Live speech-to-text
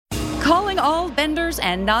Calling all benders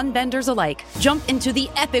and non-benders alike. Jump into the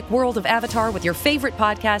epic world of Avatar with your favorite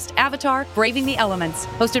podcast, Avatar: Braving the Elements.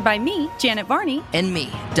 Hosted by me, Janet Varney. And me,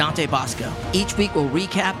 Dante Bosco. Each week we'll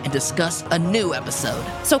recap and discuss a new episode.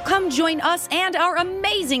 So come join us and our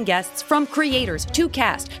amazing guests, from creators to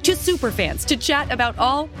cast to superfans, to chat about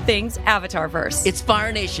all things Avatarverse. It's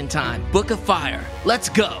Fire Nation time. Book of Fire. Let's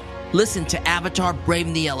go. Listen to Avatar: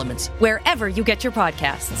 Braving the Elements wherever you get your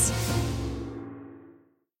podcasts.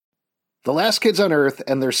 The Last Kids on Earth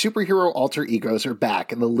and their superhero alter egos are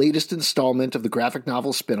back in the latest installment of the graphic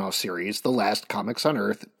novel spin-off series, The Last Comics on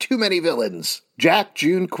Earth: Too Many Villains. Jack,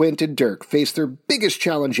 June, Quint, and Dirk face their biggest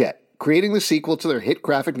challenge yet, creating the sequel to their hit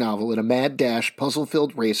graphic novel in a mad dash,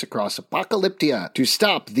 puzzle-filled race across Apocalyptia to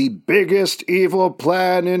stop the biggest evil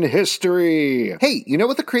plan in history. Hey, you know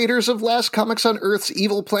what the creators of Last Comics on Earth's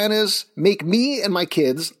evil plan is? Make me and my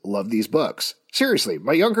kids love these books. Seriously,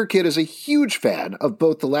 my younger kid is a huge fan of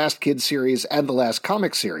both the Last Kids series and the Last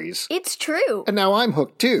Comics series. It's true. And now I'm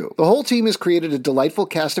hooked too. The whole team has created a delightful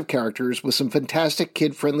cast of characters with some fantastic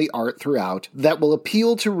kid-friendly art throughout that will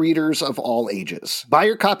appeal to readers of all ages. Buy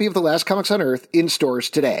your copy of The Last Comics on Earth in stores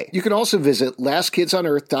today. You can also visit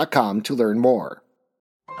LastKidsOnEarth.com to learn more.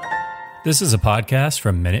 This is a podcast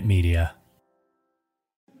from Minute Media.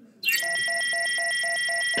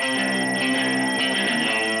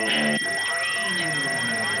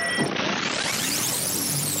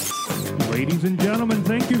 Ladies and gentlemen,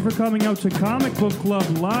 thank you for coming out to Comic Book Club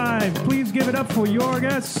Live. Please give it up for your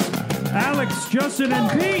guests, Alex, Justin, and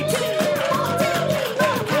Pete.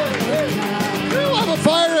 I'm a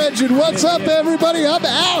fire engine. What's up, everybody? I'm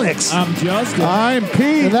Alex. I'm Justin. I'm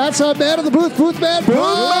Pete. And that's our man of the booth, Boothman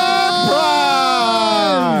Prime.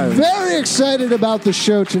 Very excited about the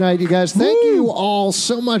show tonight, you guys. Thank you all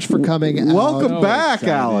so much for coming out. Welcome back,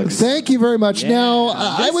 Alex. Thank you very much. Now,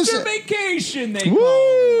 I was vacation. They call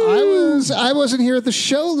it. I wasn't here at the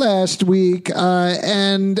show last week,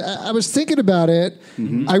 and I was thinking about it.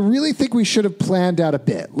 Mm-hmm. I really think we should have planned out a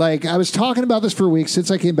bit. Like, I was talking about this for a week.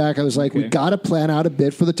 Since I came back, I was like, we got to plan out a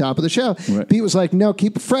bit for the top of the show. Right. Pete was like, no,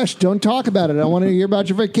 keep it fresh. Don't talk about it. I want to hear about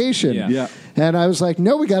your vacation. Yeah. And I was like,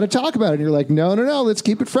 no, we got to talk about it. And you're like, no, let's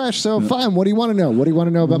keep it fresh. So fine. What do you want to know? What do you want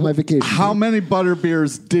to know about my vacation? How many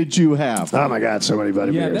butterbeers did you have? Oh my God, so many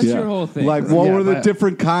butterbeers. Yeah, that's your whole thing. Like, what were the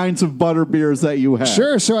different kinds of butterbeers that you had?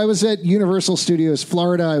 Sure. So I was at Universal Studios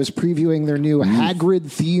Florida. I was previewing their new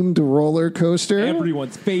Hagrid-themed roller coaster.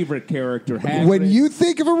 Everyone's favorite character, Hagrid. When you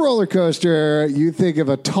think of a roller coaster, you think of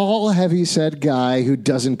a tall, heavy-set guy who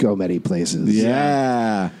doesn't go many places.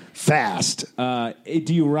 Yeah. Fast. Do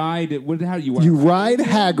you ride? How do you ride? You ride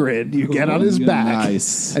Hagrid. You get on his back,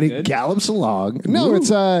 and he gallops along. No,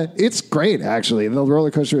 it's great actually. The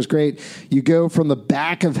roller coaster is great. You go from the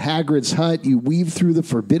back of Hagrid's hut. You weave through the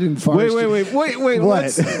Forbidden Forest. Wait.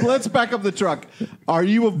 What? Let's back up the truck. Are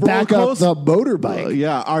you a roller back coaster? up the motorbike?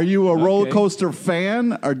 Yeah. Are you a roller coaster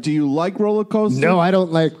fan, or do you like roller coasters? No, I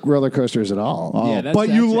don't like roller coasters at all. Yeah, but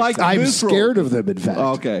you like. I'm scared of them. In fact.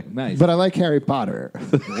 Okay. Nice. But I like Harry Potter.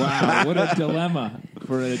 Wow, what a dilemma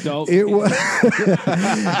for an adult.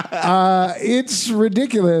 It's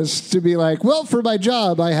ridiculous to be like, well, for my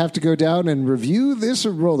job, I have to go down and review this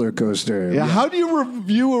roller coaster. Yeah. How do you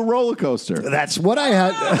review a roller coaster? That's what I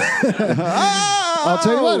had. I'll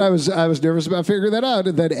tell you what, I was nervous about figuring that out.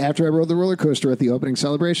 And then after I rode the roller coaster at the opening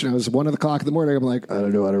celebration, I was 1:00 in the morning. I'm like, I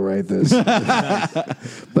don't know how to write this.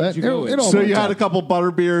 But it all so you had a couple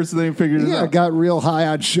butterbeers and then you figured it out. Yeah, I got real high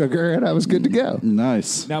on sugar and I was good to go.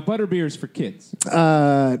 Nice. Now, butterbeer's for kids.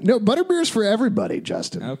 No, butterbeer's for everybody,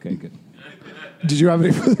 Justin. Okay, good. Did you have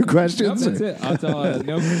any further questions? No, that's it. I'll tell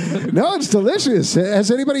No, it's delicious. Has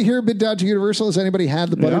anybody here been down to Universal? Has anybody had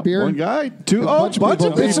the butterbeer? One guy, two, bunch of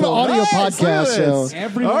people. It's an audio podcast, so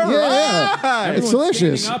everyone, it's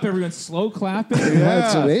delicious. Up, everyone's slow clapping.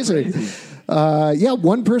 It's amazing.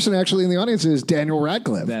 One person actually in the audience is Daniel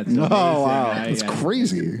Radcliffe. That's amazing. Wow. It's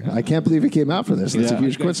crazy. I can't believe he came out for this. That's a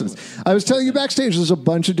huge coincidence. I was telling you backstage, there's a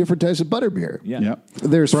bunch of different types of butterbeer. Yeah.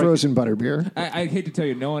 There's frozen butterbeer. I hate to tell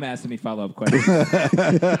you, no one asked any follow-up questions.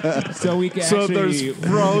 So we can there's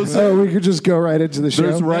frozen. Oh, we could just go right into the show.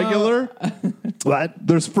 There's regular. What?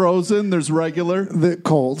 There's frozen. There's regular. The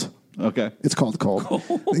cold. Okay. It's called cold.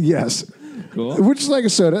 Yes. Cool. Which is like a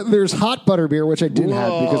soda. There's hot butterbeer, which I didn't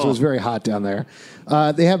have because it was very hot down there.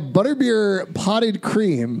 They have butterbeer potted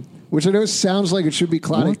cream, which I know sounds like it should be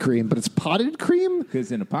clotted cream, but it's potted cream.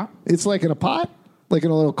 Because in a pot? It's like in a pot, like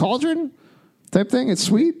in a little cauldron type thing. It's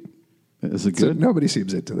sweet. Is it So good? nobody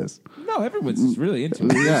seems into this. No, everyone's really into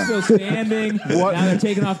it. Yeah. They're still standing. What- Now they're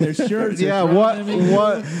taking off their shirts. Yeah, what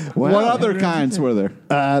other kinds were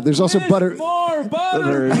there? There's also butter. More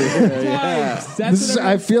butter. Yeah. This is,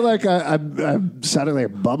 I feel like I'm sounding like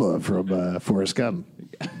Bubba from Forrest Gump.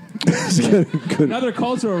 Another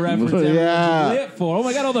cultural reference. Yeah. Everyone's lit for. Oh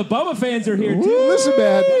my God, all the Bubba fans are here too. Listen,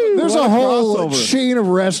 man, there's What a a whole crossover. chain of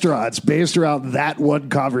restaurants based around that one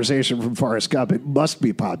conversation from Forrest Gump. It must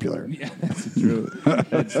be popular. Yeah, that's true.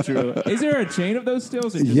 That's true. Is there a chain of those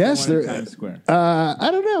stills? Or just Yes, the one in there. Times Square.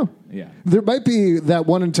 I don't know. Yeah. There might be that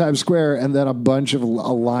one in Times Square and then a bunch of a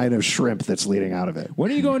line of shrimp that's leading out of it.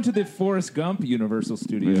 When are you going to the Forrest Gump Universal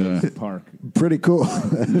Studios park? Pretty cool.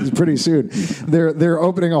 It's pretty soon. They're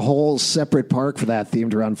opening a whole separate park for that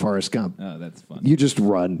themed around Forrest Gump. Oh, that's fun. You just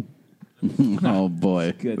run. Oh,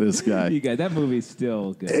 boy. Good. This guy. You guys, that movie's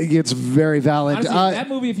still good. It's very valid. Honestly, that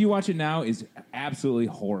movie, if you watch it now, is absolutely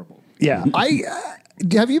horrible. Yeah.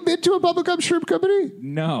 Have you been to a bubblegum shrimp company?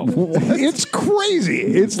 No. It's crazy.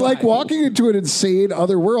 It's like walking into an insane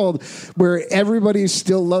other world where everybody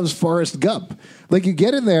still loves Forrest Gump. Like you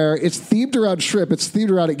get in there, it's themed around shrimp. It's themed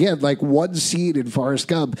around, again, like one scene in Forrest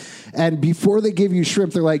Gump. And before they give you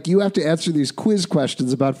shrimp, they're like, you have to answer these quiz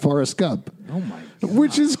questions about Forrest Gump. Oh, my God.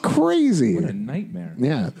 Which is crazy. What a nightmare.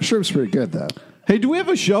 Yeah. Shrimp's pretty good, though. Hey, do we have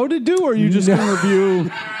a show to do, or are you just going to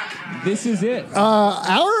review? This is it.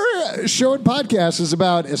 Our show and podcast is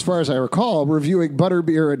about, as far as I recall, reviewing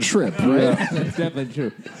butterbeer and shrimp, right? That's definitely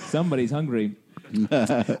true. Somebody's hungry.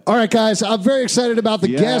 All right, guys, I'm very excited about the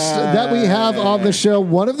guests that we have on the show.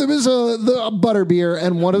 One of them is the butterbeer,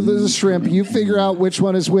 and one of them is shrimp. You figure out which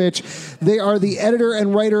one is which. They are the editor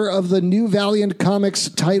and writer of the new Valiant Comics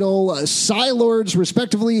title, Psylords,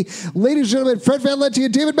 respectively. Ladies and gentlemen, Fred Van Lente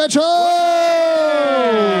and David Mitchell!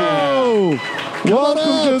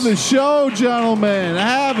 Welcome to the show, gentlemen.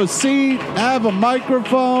 Have a seat. Have a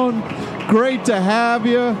microphone. Great to have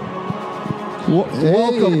you.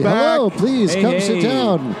 Welcome back. Hello, please come sit hey.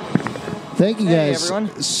 down. Thank you guys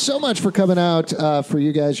everyone. so much for coming out. For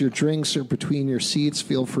you guys, your drinks are between your seats.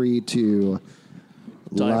 Feel free to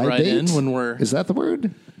Dive right libate. in when we're- Is that the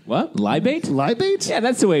word? What? Libate? Libate? Yeah,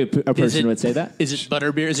 that's the way a person would say that. Is it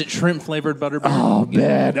butterbeer? Is it shrimp flavored butterbeer? Oh,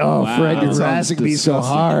 man. Oh, Wow. Fred, you're That razzing sounds me so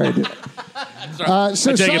hard. I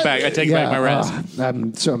take it back. I take back my razz.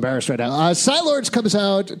 I'm so embarrassed right now. Psylords comes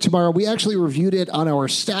out tomorrow. We actually reviewed it on our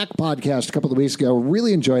Stack podcast a couple of weeks ago.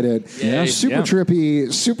 Really enjoyed it. Yay. Super Yeah.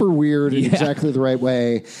 trippy, super weird in Yeah. exactly the right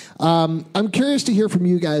way. I'm curious to hear from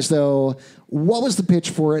you guys, though. What was the pitch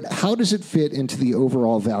for it? How does it fit into the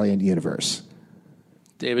overall Valiant universe?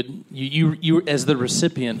 David, you as the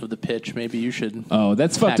recipient of the pitch, maybe you should. Oh,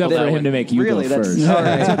 that's fucked Tackle up for that him one. to make you Really? go That's- first. all right.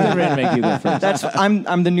 That's fucked up for him to make you go first. That's I'm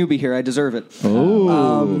the newbie here. I deserve it.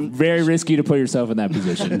 Very risky to put yourself in that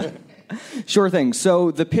position. Sure thing.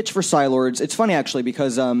 So the pitch for Psylords, it's funny actually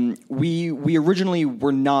because we originally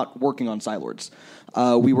were not working on Psylords.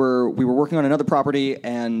 We were working on another property,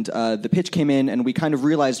 and the pitch came in, and we kind of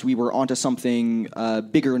realized we were onto something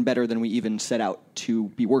bigger and better than we even set out to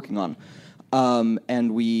be working on.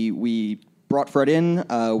 And we brought Fred in.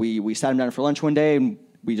 We sat him down for lunch one day, and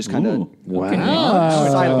we just kind of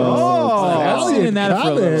I've seen in that for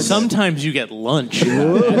a little. Sometimes you get lunch. That's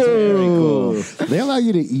very cool. They allow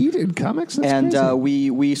you to eat in comics? That's and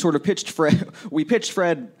crazy. we sort of pitched Fred. We pitched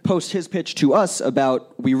Fred post his pitch to us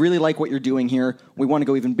about we really like what you're doing here. We want to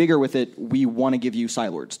go even bigger with it. We want to give you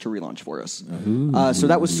Psylords to relaunch for us. So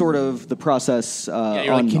that was sort of the process. Yeah,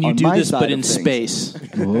 you're like, can you on do my this side but of in things. space?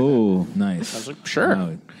 Oh, nice. I was like, sure.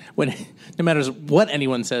 Wow. When, no matter what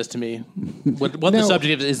anyone says to me, what the No.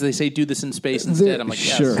 subject is, they say do this in space instead. I'm like,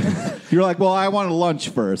 yes. Sure. You're like, well, I want a lunch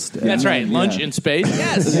first. That's right. Lunch in space.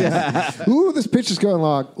 Yes. Ooh, this pitch is going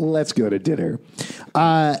long. Let's go to dinner.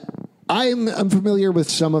 I'm familiar with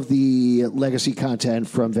some of the legacy content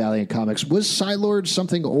from Valiant Comics. Was Psylord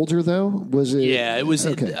something older though? Was it? Yeah, it was.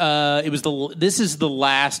 Okay. It was the. This is the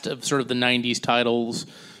last of sort of the '90s titles: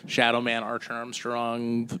 Shadow Man, Archer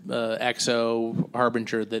Armstrong, Exo,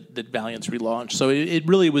 Harbinger that Valiant's relaunched. So it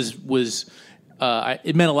really was.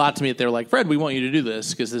 It meant a lot to me that they were like, Fred, we want you to do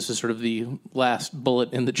this because this is sort of the last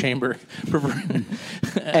bullet in the chamber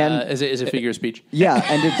as a figure of speech. Yeah,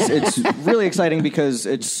 and it's really exciting because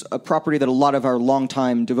it's a property that a lot of our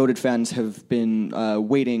longtime devoted fans have been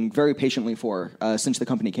waiting very patiently for since the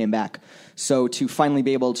company came back. So to finally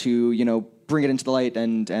be able to bring it into the light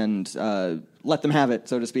and let them have it,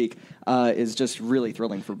 so to speak, is just really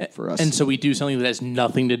thrilling for us. And so we do something that has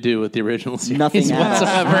nothing to do with the original series Nothing at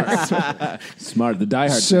all. whatsoever. Smart. The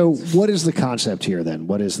diehard. So, what is the concept here then?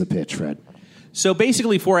 What is the pitch, Fred? So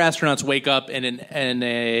basically, 4 astronauts wake up in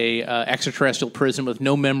a extraterrestrial prison with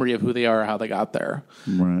no memory of who they are or how they got there.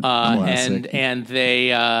 Right. And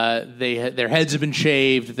their heads have been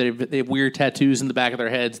shaved. They have weird tattoos in the back of their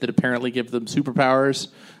heads that apparently give them superpowers.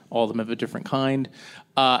 All of them have a different kind,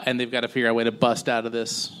 and they've got to figure out a way to bust out of the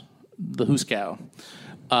Huskow.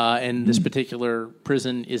 And this particular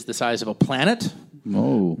prison is the size of a planet.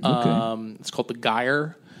 Oh, okay. It's called the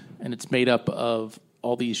Gyre, and it's made up of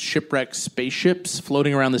all these shipwrecked spaceships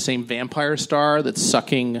floating around the same vampire star that's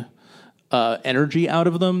sucking energy out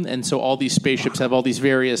of them. And so all these spaceships have all these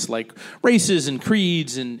various like races and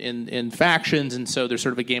creeds and factions. And so there's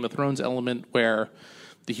sort of a Game of Thrones element where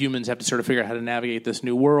the humans have to sort of figure out how to navigate this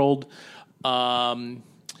new world. And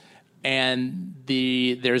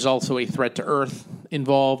there's also a threat to Earth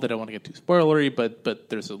involved. I don't want to get too spoilery, but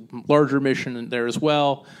there's a larger mission in there as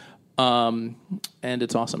well. And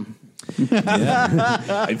it's awesome.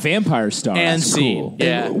 A vampire star. And That's scene. cool.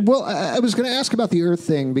 Yeah. Well, I was going to ask about the Earth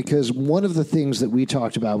thing because one of the things that we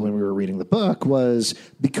talked about when we were reading the book was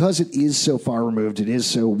because it is so far removed, it is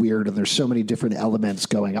so weird, and there's so many different elements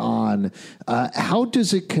going on. How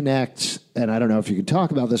does it connect? And I don't know if you can talk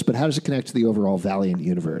about this, but how does it connect to the overall Valiant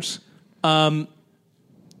universe?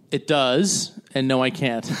 It does, and no, I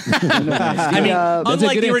can't. I mean,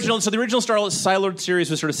 unlike the original, so the original Star-Lord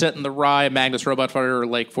series was sort of set in the Rye Magnus Robot Fighter,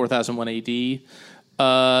 like 4001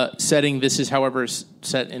 AD setting. This is, however,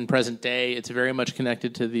 set in present day. It's very much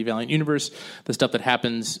connected to the Valiant universe. The stuff that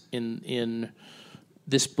happens in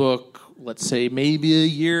this book, let's say maybe a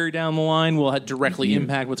year down the line, will directly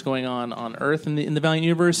impact what's going on Earth in the Valiant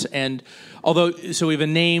universe. And although, so we have a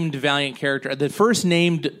named Valiant character. The first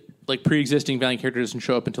named like pre-existing Valiant character doesn't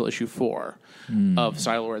show up until issue 4 of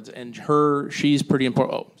Psylords, and she's pretty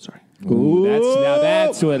important. Oh, sorry. Ooh,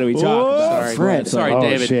 that's what we talk about. Fred. Sorry,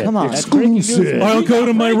 David. Shit. Come on. That's breaking news. I'll go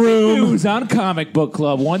to my room. News on Comic Book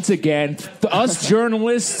Club once again. Us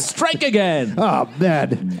journalists strike again. Oh,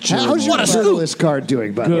 man. How's your journalist card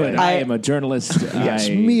doing, by the Good. way? I am a journalist. Yes,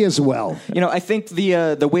 me as well. I think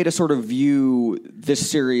the way to sort of view this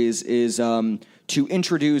series is to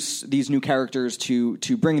introduce these new characters, to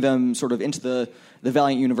bring them sort of into the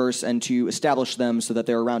Valiant universe and to establish them so that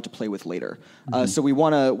they're around to play with later. So we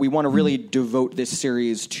want to really devote this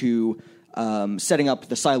series to setting up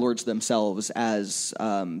the Psylords themselves as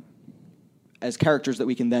characters that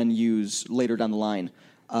we can then use later down the line.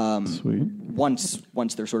 Sweet. Once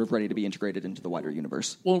they're sort of ready to be integrated into the wider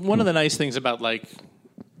universe. Well, one of the nice things about like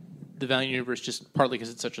the Valiant universe, just partly because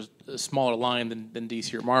it's such a smaller line than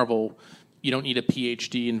DC or Marvel, you don't need a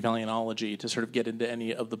PhD in Valiantology to sort of get into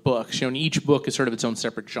any of the books. Each book is sort of its own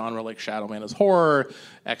separate genre, like Shadow Man is horror,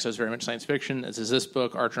 Exo is very much science fiction, as is this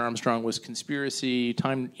book. Archer Armstrong was conspiracy,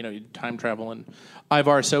 time travel, and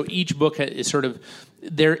Ivar. So each book is sort of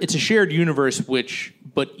there. It's a shared universe,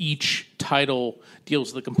 but each title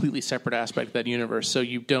deals with a completely separate aspect of that universe. So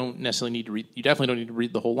you don't necessarily need to read. You definitely don't need to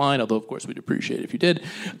read the whole line, although of course we'd appreciate it if you did.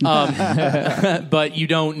 But you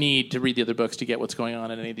don't need to read the other books to get what's going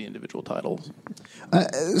on in any of the individual titles.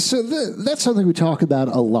 So that's something we talk about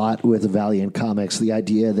a lot with Valiant Comics, the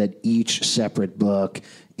idea that each separate book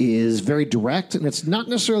is very direct and it's not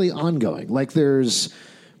necessarily ongoing. Like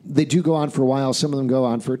they do go on for a while. Some of them go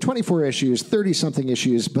on for 24 issues, 30-something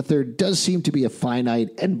issues, but there does seem to be a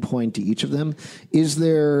finite endpoint to each of them. Is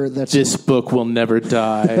there... This book will never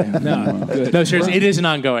die. No, seriously, it isn't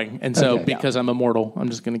ongoing. And so because I'm immortal, I'm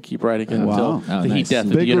just going to keep writing it until the heat death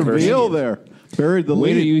of the Big universe. reveal there. Buried the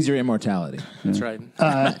Way lead. to use your immortality. That's right.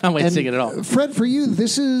 I'm not seeing it at all. Fred, for you,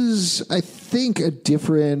 this is, I think, a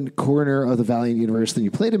different corner of the Valiant universe than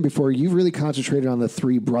you played in before. You've really concentrated on the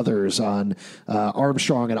 3 brothers, on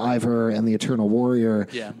Armstrong and Ivar and the Eternal Warrior.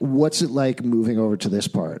 Yeah. What's it like moving over to this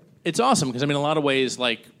part? It's awesome because, in a lot of ways,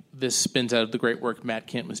 like, this spins out of the great work Matt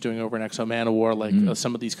Kindt was doing over in Exo Manowar. Like,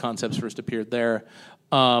 some of these concepts first appeared there.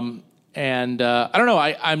 And I don't know.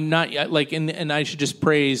 I'm not like, and I should just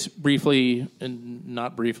praise briefly and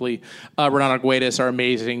not briefly Renato Guedes, our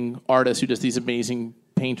amazing artist who does these amazing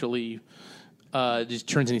painterly. Just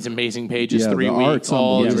turns in these amazing pages 3 weeks.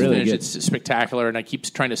 All really good. It's spectacular, and I keep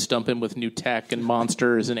trying to stump him with new tech and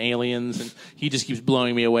monsters and aliens, and he just keeps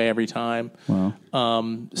blowing me away every time. Wow.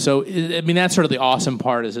 So that's sort of the awesome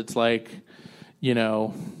part. Is it's like,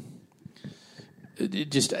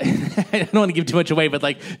 just I don't want to give too much away, but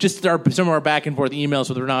like just some of our back and forth emails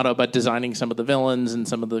with Renato about designing some of the villains and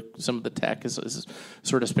some of the tech is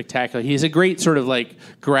sort of spectacular. He has a great sort of like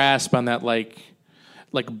grasp on that like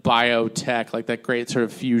biotech, like that great sort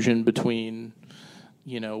of fusion between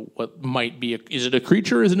what might be is it a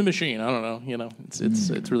creature, is it a machine? I don't know.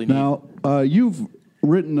 It's really neat. Now you've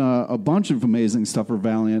written a bunch of amazing stuff for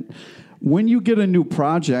Valiant. when you get a new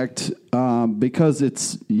project, because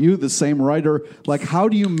it's you, the same writer, like how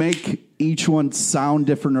do you make each one sound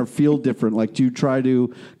different or feel different? Like, do you try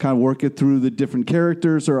to kind of work it through the different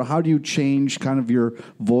characters, or how do you change kind of your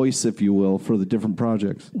voice, if you will, for the different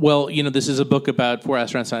projects? Well, this is a book about 4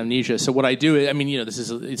 astronauts and amnesia. So what I do is, this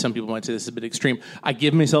is some people might say this is a bit extreme. I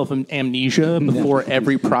give myself amnesia before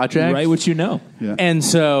every project, Right, which Yeah. and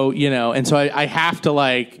so I have to,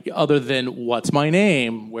 like, other than what's my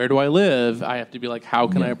name, where do I live, I have to be like, how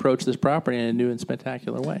can I approach this property in a new and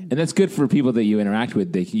spectacular way? And that's good for people that you interact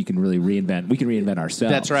with. You can really reinvent. We can reinvent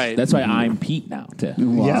ourselves. That's right. That's why I'm Pete now.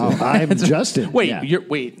 Yeah, I'm Justin. Wait,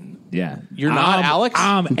 Yeah. You're not Alex?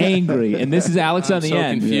 I'm angry, and this is Alex on the so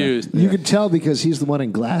end. confused. You can tell because he's the one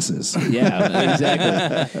in glasses. Yeah,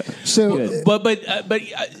 exactly. So, Good. But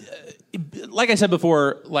like I said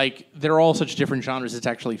before, like they're all such different genres. It's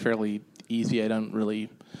actually fairly easy. I don't really,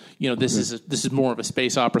 this is more of a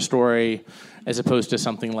space opera story as opposed to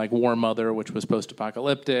something like War Mother, which was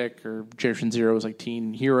post-apocalyptic, or Generation Zero was like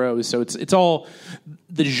teen heroes. So it's all,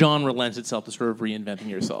 the genre lends itself to sort of reinventing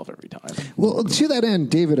yourself every time. well, to that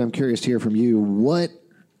end, David, I'm curious to hear from you.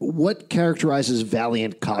 What characterizes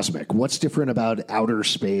Valiant Cosmic? What's different about outer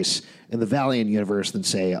space in the Valiant universe than,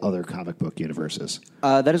 say, other comic book universes?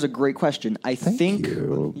 That is a great question. I think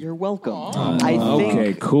you're welcome. I think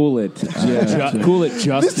Okay, cool it. Cool it,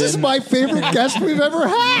 Justin. This is my favorite guest we've ever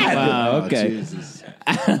had. Wow, okay.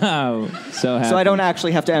 So I don't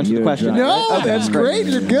actually have to answer the question. No, Okay, that's great.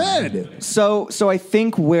 You're good. So I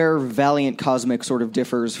think where Valiant Cosmic sort of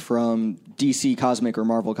differs from DC Cosmic or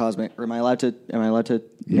Marvel Cosmic. Or am I allowed to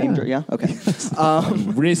name? Yeah. Okay.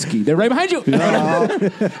 Risky. They're right behind you.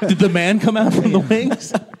 Did the man come out from the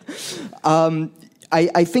wings?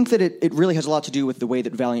 I think that it really has a lot to do with the way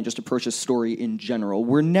that Valiant just approaches story in general.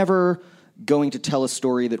 We're never going to tell a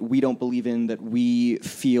story that we don't believe in, that we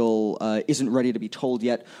feel isn't ready to be told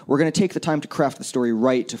yet. We're going to take the time to craft the story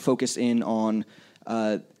right, to focus in on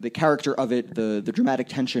the character of it, the dramatic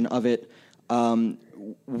tension of it.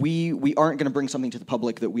 We aren't going to bring something to the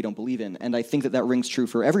public that we don't believe in, and I think that rings true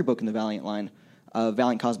for every book in the Valiant line,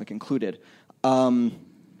 Valiant Cosmic included.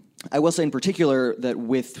 I will say in particular that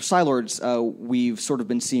with Psylords, we've sort of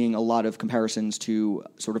been seeing a lot of comparisons to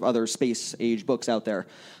sort of other space-age books out there.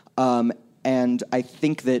 And I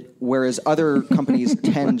think that whereas other companies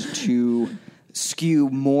tend to skew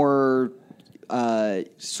more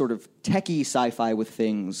sort of techie sci-fi with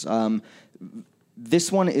things,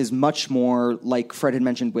 this one is much more, like Fred had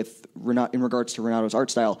mentioned with in regards to Renato's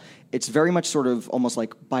art style, it's very much sort of almost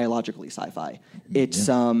like biologically sci-fi. It's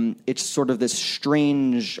sort of this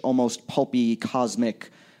strange, almost pulpy,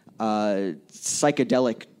 cosmic,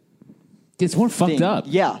 psychedelic. It's more fucked thing. up.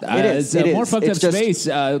 Yeah, it is. It's it more is. fucked It's up just,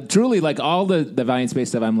 space. Truly, like all the Valiant space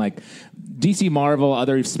stuff, I'm like, DC, Marvel,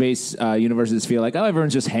 other space universes feel like, oh,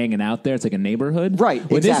 everyone's just hanging out there. It's like a neighborhood. Right,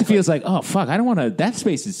 With this, it exactly. feels like, oh, fuck, I don't want to, that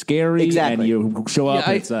space is scary. Exactly. And you show up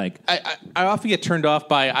and it's like. I often get turned off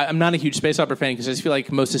by, I'm not a huge space opera fan because I just feel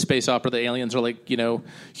like most of space opera, the aliens are like,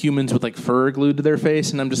 humans with like fur glued to their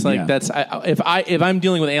face. And I'm just like, if I'm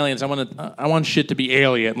dealing with aliens, I want shit to be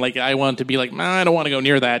alien. Like, I want to be like, I don't want to go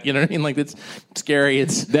near that. You know what I mean? Like, it's scary.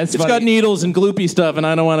 It's got needles and gloopy stuff, and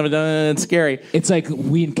I don't want to. It's scary. It's like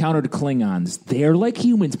we encountered Klingons. They're like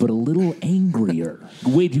humans, but a little angrier.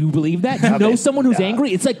 Wait, do you believe that? You know someone who's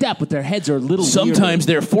angry? It's like that, but their heads are a little. Sometimes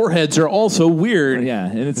their foreheads are also weird. Yeah,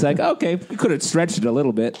 and it's like, okay, we could have stretched it a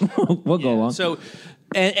little bit. We'll go along. So,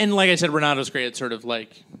 and like I said, Renato's great at sort of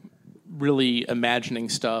like really imagining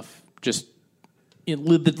stuff. Just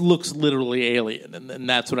that looks literally alien, and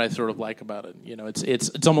that's what I sort of like about it.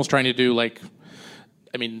 It's almost trying to do like.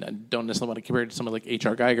 I mean, I don't necessarily want to compare it to somebody like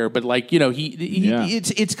H.R. Geiger, but like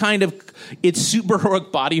it's kind of super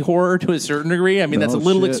heroic body horror to a certain degree. I mean, that's a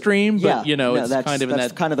little extreme, but it's kind of in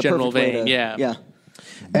that kind of the general perfect vein. Yeah.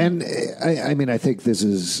 And I mean, I think this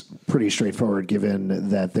is pretty straightforward given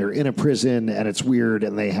that they're in a prison and it's weird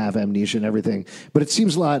and they have amnesia and everything. But it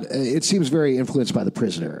seems very influenced by The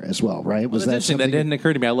Prisoner as well, right? Was that interesting? That didn't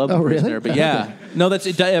occur to me. I love The Prisoner, really? but yeah. No,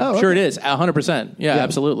 sure it is. 100%. Yeah,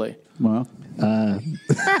 absolutely. Wow.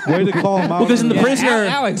 Way to call him out. Because in The Prisoner,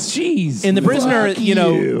 Alex, jeez. In The Prisoner,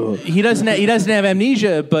 he doesn't have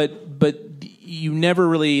amnesia, but you never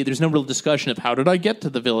really, there's no real discussion of how did I get to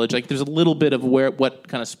the village. Like there's a little bit of what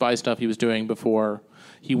kind of spy stuff he was doing before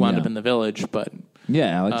he wound up in the village, but yeah,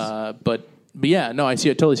 Alex. But yeah, no, I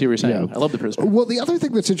totally see what you're saying. Yeah. I love The Prisoner. Well, the other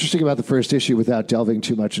thing that's interesting about the first issue, without delving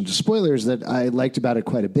too much into spoilers, that I liked about it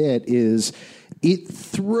quite a bit is it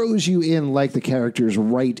throws you in like the characters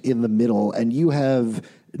right in the middle, and you have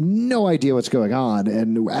no idea what's going on.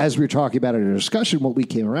 And as we were talking about it in our discussion, what we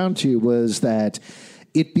came around to was that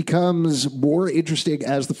it becomes more interesting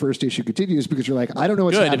as the first issue continues because you're like, I don't know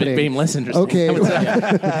what's Good, if happening. it became less interesting. Okay.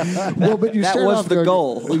 Well, but you That start was off the going,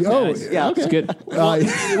 goal. Oh, Nice. Yeah, okay. It's good. Well,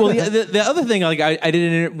 the other thing, like I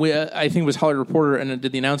did, I think it was Hollywood Reporter, and I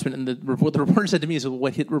did the announcement, and the reporter said to me is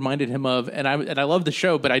what it reminded him of, and I love the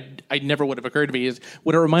show, but I never would have occurred to me is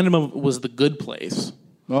what it reminded him of was The Good Place.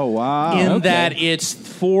 Oh, wow. In that it's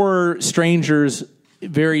four strangers,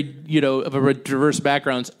 very of a diverse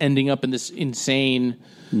backgrounds, ending up in this insane,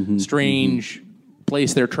 strange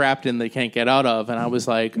place they're trapped in they can't get out of, and I was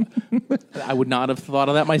like, I would not have thought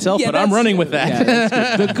of that myself, but I'm running with that. Yeah,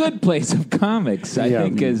 that's good. The Good Place of comics, I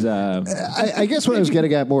think, is. I guess what I was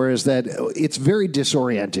getting at more is that it's very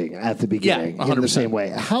disorienting at the beginning in the 100%. same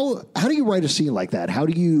way. How do you write a scene like that? How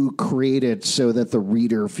do you create it so that the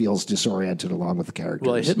reader feels disoriented along with the characters?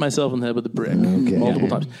 Well, I hit myself in the head with a brick multiple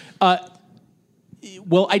times.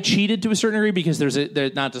 Well, I cheated to a certain degree because there's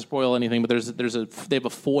not to spoil anything, but they have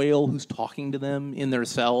a foil who's talking to them in their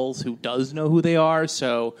cells who does know who they are.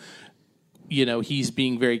 So, he's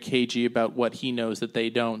being very cagey about what he knows that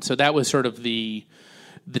they don't. So that was sort of the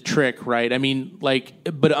trick, right? I mean,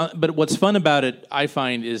 but what's fun about it, I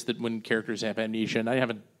find, is that when characters have amnesia, and I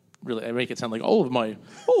make it sound like all of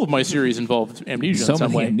my series involved amnesia so in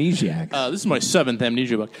some many way. amnesiacs. This is my 7th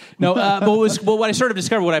amnesia book. No, but what I sort of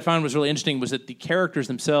discovered, what I found was really interesting, was that the characters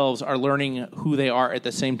themselves are learning who they are at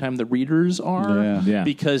the same time the readers are, Yeah.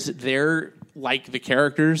 because they're like the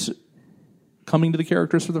characters coming to the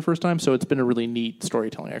characters for the first time. So it's been a really neat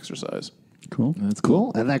storytelling exercise. Cool. That's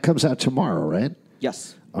cool. And that comes out tomorrow, right?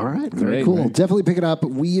 Yes. All right, very Great, cool. great. Definitely pick it up.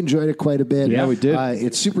 We enjoyed it quite a bit. Yeah, we did.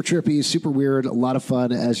 It's super trippy, super weird, a lot of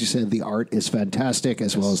fun. As you said, the art is fantastic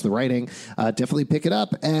as well as the writing. Definitely pick it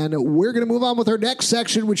up. And we're going to move on with our next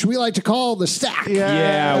section, which we like to call the Stack.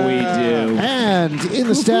 Yeah, we do. And in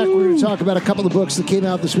the Stack, we're going to talk about a couple of books that came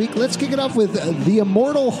out this week. Let's kick it off with The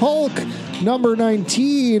Immortal Hulk, number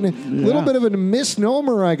 19. A little bit of a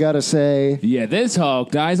misnomer, I got to say. Yeah, this Hulk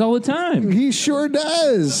dies all the time. He sure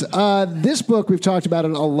does. This book, we've talked about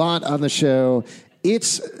it a lot on the show.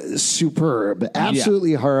 It's superb,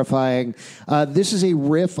 absolutely horrifying. This is a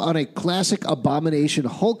riff on a classic Abomination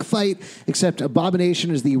Hulk fight, except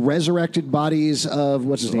Abomination is the resurrected bodies of,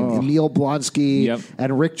 what's his name, Emil Blonsky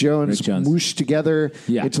and Rick Jones mooshed together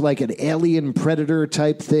into like an alien predator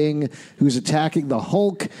type thing who's attacking the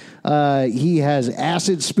Hulk. He has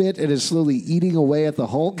acid spit and is slowly eating away at the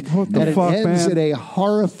Hulk. What the and fuck, it ends man? in a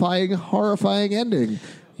horrifying ending.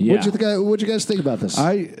 Yeah. What'd you guys think about this?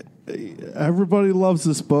 Everybody loves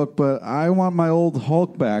this book, but I want my old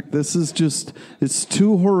Hulk back. This is just, it's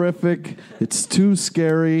too horrific. It's too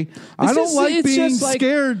scary. I don't like being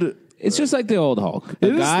scared. It's just like the old Hulk.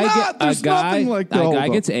 It is not. There's nothing like the old guy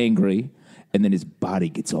Hulk. gets angry, and then his body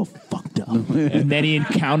gets all fucked up. And then he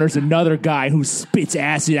encounters another guy who spits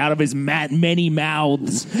acid out of his many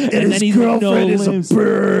mouths. And his then he's girlfriend is a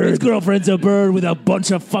bird. His girlfriend's a bird with a bunch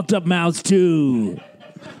of fucked up mouths, too.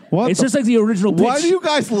 It's just like the original pitch. Why do you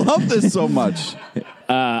guys love this so much?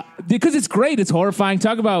 Because it's great. It's horrifying.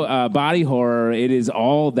 Talk about body horror. It is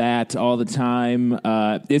all that all the time.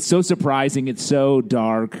 It's so surprising. It's so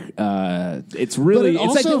dark. It's really,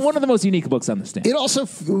 it's like one of the most unique books on the stand. It also,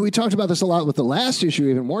 we talked about this a lot with the last issue,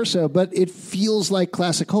 even more so, but it feels like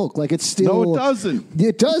classic Hulk. Like it's still. No, it doesn't.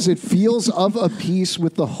 It does. It feels of a piece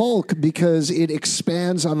with the Hulk because it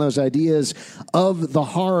expands on those ideas of the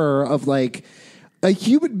horror of like, a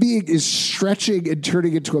human being is stretching and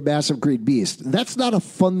turning into a massive green beast. That's not a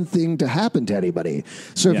fun thing to happen to anybody.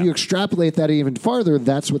 So if you extrapolate that even farther,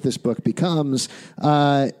 that's what this book becomes.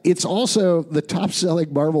 It's also the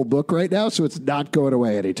top-selling Marvel book right now, so it's not going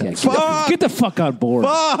away anytime soon. Get the fuck on board.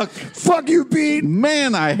 Fuck you, Pete.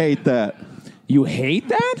 Man, I hate that. You hate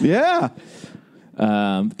that? Yeah.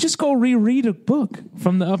 Just go reread a book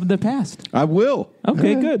from the past. I will.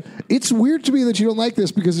 Okay, good. It's weird to me that you don't like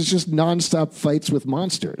this because it's just nonstop fights with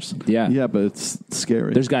monsters. Yeah. Yeah, but it's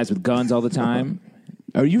scary. There's guys with guns all the time.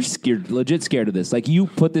 Are you scared, legit scared of this? Like, you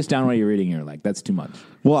put this down while you're reading, you're like, that's too much.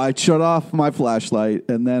 Well, I shut off my flashlight,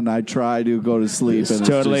 and then I try to go to sleep. This and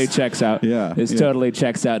totally just, checks out. Yeah. This totally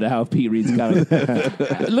checks out to how Pete reads comics.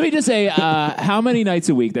 Let me just say, how many nights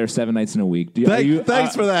a week? There are 7 nights in a week.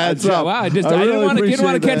 Thanks for that. Wow, I didn't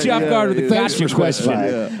want to catch you off guard with a gotcha question.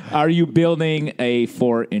 Yeah. Are you building a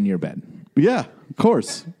fort in your bed? Yeah, of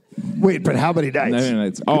course. Wait, but how many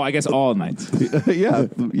nights? Oh, I guess all nights. yeah.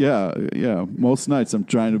 Most nights I'm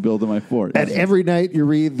trying to build my fort. And every night you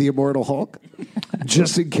read The Immortal Hulk?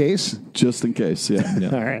 Just in case? Just in case, yeah.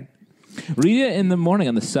 All right. Read it in the morning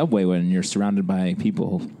on the subway when you're surrounded by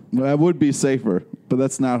people. Well, that would be safer, but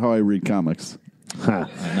that's not how I read comics. Huh.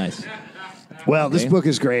 Nice. Well, this book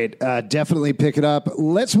is great. Definitely pick it up.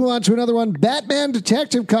 Let's move on to another one. Batman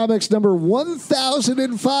Detective Comics number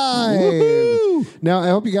 1005. Woo-hoo! Now, I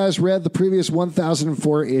hope you guys read the previous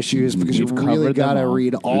 1004 issues because you've really got to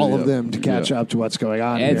read all of them to catch up to what's going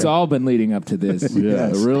on It's here. all been leading up to this. It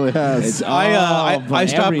really has. I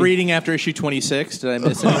stopped reading after issue 26. Did I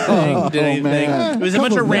miss anything? Did anything? It was a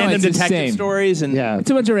bunch of random detective stories. And it's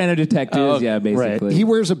a bunch of random detectives, basically. Right. He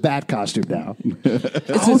wears a bat costume now.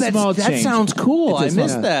 It's a small that change. sounds cool. I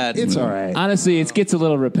missed that. It's all right. Honestly, it gets a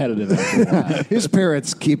little repetitive after a while. His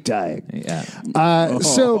parents keep dying. Yeah.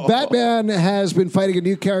 So Batman has been fighting a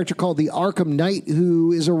new character called the Arkham Knight,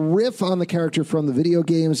 who is a riff on the character from the video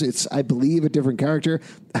games. It's, I believe, a different character.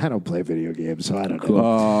 I don't play video games, so I don't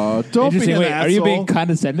know. Don't be an Wait, asshole. are you being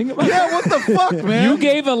condescending about Yeah, what the fuck, man? You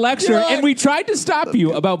gave a lecture, and we tried to stop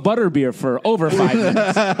you about butterbeer for over 5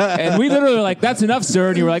 minutes. And we literally were like, that's enough, sir.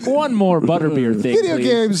 And you were like, one more butterbeer thing, Video please.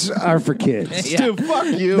 games are for kids. Dude, fuck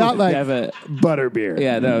you. Not like Have butterbeer.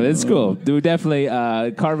 Yeah, no, it's cool. Do definitely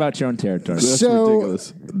carve out your own territory. That's So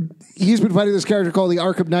ridiculous. he's been fighting this character called the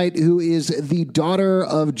Arkham Knight, who is the daughter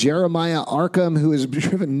of Jeremiah Arkham, who is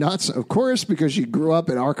driven nuts, of course, because she grew up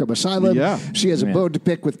in Arkham Asylum. Yeah. She has a bone to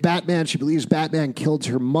pick with Batman. She believes Batman killed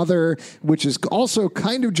her mother, which is also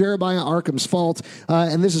kind of Jeremiah Arkham's fault.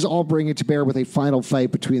 And this is all bringing to bear with a final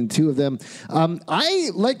fight between the two of them. I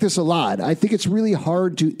like this a lot. I think it's really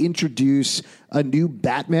hard to introduce a new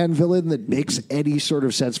Batman villain that makes any sort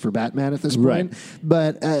of sense for Batman at this point.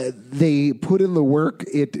 But they put in the work.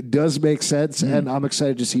 It does make sense, and I'm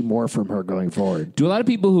excited to see more from her going forward. Do a lot of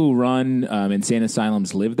people who run insane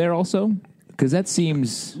asylums live there also? Because that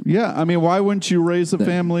seems... Yeah, I mean, why wouldn't you raise a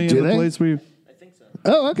family in a place where you...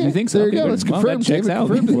 Oh, okay. You think so? There you Okay, go. good. Let's Well, confirm. that checks David out.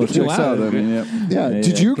 confirmed it. Well, Checks out, I mean, Yeah.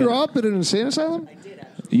 Did you grow up in an insane asylum?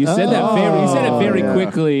 You said that. You said it very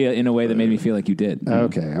quickly in a way that made me feel like you did.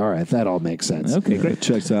 Okay. All right. That all makes sense. Okay, great. It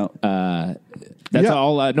checks out. That's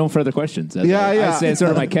all. No further questions. I say it's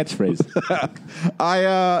sort of my catchphrase.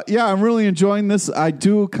 I'm really enjoying this. I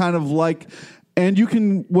do kind of like,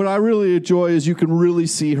 and what I really enjoy is you can really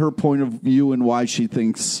see her point of view and why she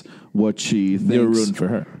thinks what she thinks. You're rooting for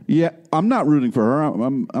her. Yeah, I'm not rooting for her.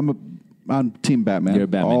 I'm Team Batman. You're a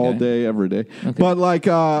Batman all guy. day, every day. Okay. But like,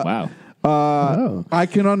 Wow. I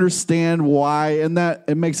can understand why, and that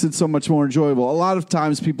it makes it so much more enjoyable. A lot of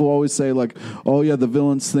times people always say like, oh yeah, the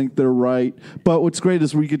villains think they're right. But what's great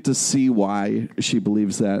is we get to see why she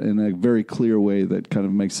believes that in a very clear way that kind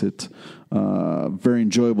of makes it very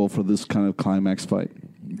enjoyable for this kind of climax fight.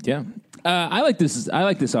 Yeah. I like this. I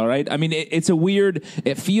like this. All right. I mean, it's a weird.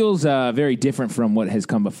 It feels very different from what has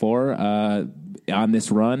come before on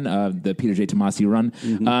this run, the Peter J. Tomasi run.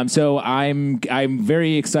 Mm-hmm. So I'm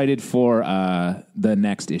very excited for the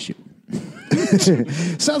next issue.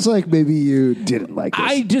 Sounds like maybe you didn't like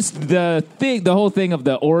this. The whole thing of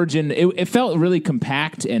the origin, it felt really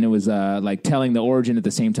compact, and it was like telling the origin at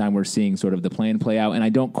the same time we're seeing sort of the plan play out, and I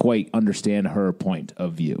don't quite understand her point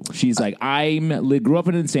of view. She's like, grew up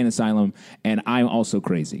in an insane asylum, and I'm also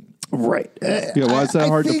crazy. Right. Why is that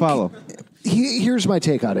hard to follow? Here's my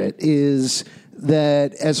take on it is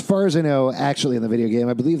that as far as I know, actually in the video game,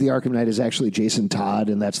 I believe the Arkham Knight is actually Jason Todd,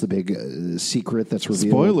 and that's the big secret that's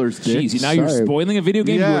revealed. Spoilers, Dick. Jeez, now you're spoiling a video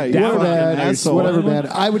game? Yeah, whatever, man.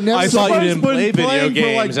 I would never. I thought you didn't play video playing for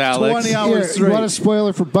games, like Alex. 20 Here, hours you straight. want a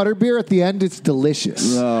spoiler for Butterbeer? At the end, it's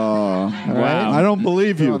delicious. Wow. I don't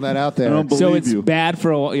believe you. Throwing that out there. I don't believe So it's you. bad for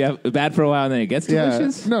a while. Yeah, bad for a while, and then it gets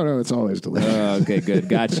delicious. No, it's always delicious. Okay, good,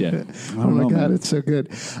 gotcha. Oh my God, it's so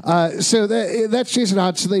good. So that's Jason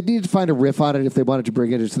Todd. So they needed to find a riff on it if they wanted to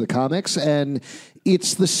bring it into the comics, and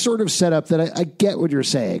it's the sort of setup that I get what you're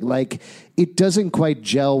saying. Like, it doesn't quite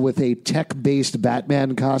gel with a tech-based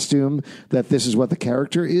Batman costume that this is what the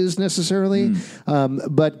character is necessarily.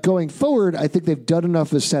 But going forward, I think they've done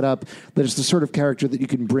enough of a setup that it's the sort of character that you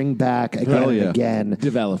can bring back again and again.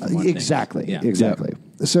 Develop. Exactly. Yeah. Exactly.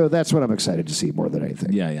 So that's what I'm excited to see more than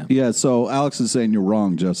anything. Yeah. Yeah, so Alex is saying you're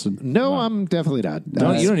wrong, Justin. No, I'm definitely not.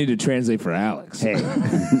 You don't need to translate for Alex. Hey,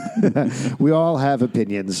 we all have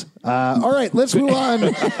opinions. All right, let's move on.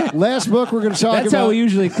 Last book we're going to talk That's about. how we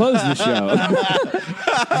usually close the show.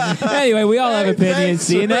 Anyway, we all have opinions.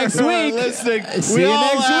 See you next week. Listening. See you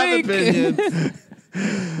next week.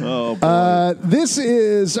 This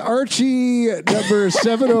is Archie number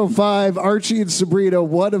 705, Archie and Sabrina,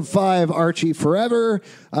 1 of 5, Archie Forever.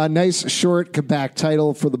 A nice, short, compact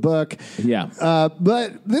title for the book. Yeah.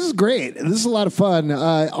 But this is great. This is a lot of fun.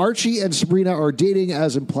 Archie and Sabrina are dating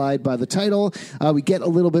as implied by the title. We get a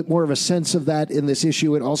little bit more of a sense of that in this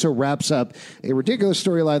issue. It also wraps up a ridiculous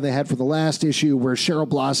storyline they had for the last issue where Cheryl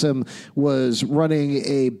Blossom was running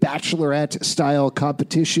a Bachelorette-style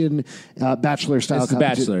competition. It's The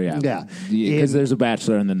Bachelor, yeah. Yeah. Because there's a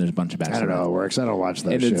Bachelor and then there's a bunch of Bachelor. I don't know how it works. I don't watch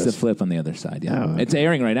those and shows. it's a flip on the other side, yeah. Oh, okay. It's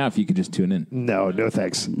airing right now if you could just tune in. No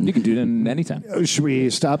thanks. You can tune in anytime. Should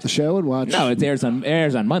we stop the show and watch? No, it airs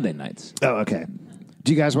on Monday nights. Oh, okay.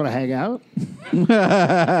 Do you guys want to hang out?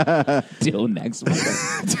 Till next week.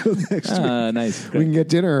 Till next week. Nice. Great. We can get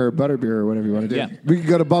dinner or butterbeer or whatever you want to do. Yeah. We can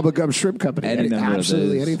go to Bubba Gum Shrimp Company.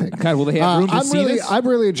 Absolutely anything. God, will they have room to see this? I'm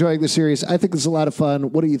really enjoying the series. I think this is a lot of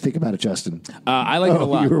fun. What do you think about it, Justin? I like it a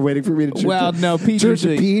lot. You were waiting for me to turn Well, no, Pete turn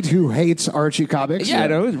usually- to Pete, who hates Archie comics. Yeah, I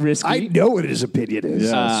know, it's risky. I know what his opinion is.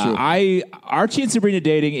 Yeah. True. Archie and Sabrina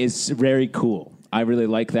dating is very cool. I really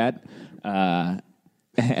like that.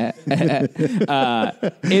 It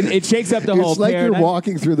shakes up the whole It's like paradigm. you're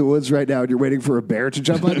walking through the woods right now and you're waiting for a bear to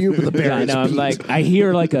jump on you, but the bear Yeah, I is know. I'm Pete. like, I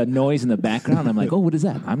hear like a noise in the background. I'm like, oh, what is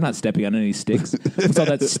that? I'm not stepping on any sticks. What's all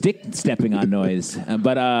that stick stepping on noise?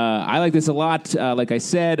 But I like this a lot. Like I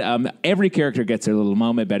said, every character gets their little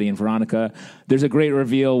moment. Betty and Veronica. There's a great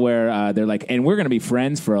reveal where they're like, and we're going to be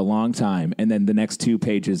friends for a long time. And then the next 2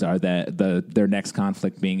 pages are their next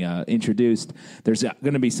conflict being introduced. There's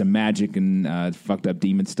going to be some magic and fucked up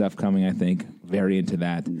demon stuff coming, I think. Very into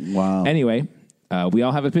that. Wow. Anyway, we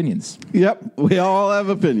all have opinions. Yep, we all have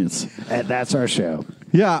opinions. And that's our show.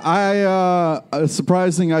 Yeah,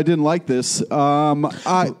 surprising I didn't like this. But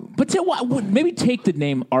maybe take the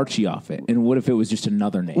name Archie off it, and what if it was just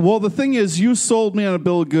another name? Well, the thing is, you sold me on a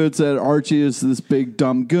bill of goods that Archie is this big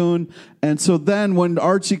dumb goon, and so then when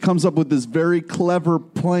Archie comes up with this very clever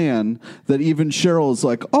plan that even Cheryl is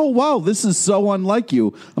like, oh, wow, this is so unlike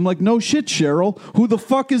you. I'm like, no shit, Cheryl. Who the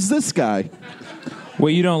fuck is this guy? Well,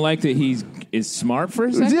 you don't like that he is smart for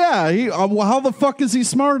a second? Yeah, how the fuck is he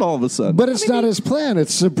smart all of a sudden? But it's not his plan.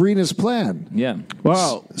 It's Sabrina's plan. Yeah.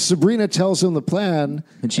 Wow. Sabrina tells him the plan,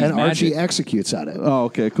 And she's Archie magic. executes on it. Oh,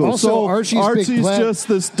 okay, cool. Also, so Archie's big plan- just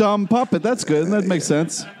this dumb puppet. That's good. That makes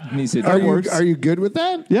sense. And he said, Are you good with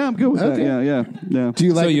that? Yeah, I'm good with Okay. that. Yeah. Do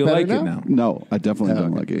you like so it you better like now? it now? No, I definitely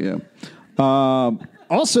don't like it. Yeah.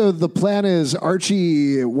 Also, the plan is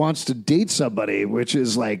Archie wants to date somebody, which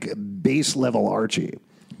is like base level Archie.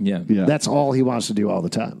 Yeah. That's all he wants to do all the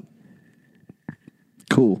time.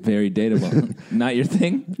 Cool. Very dateable. Not your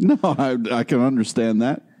thing? No, I can understand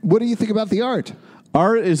that. What do you think about the art?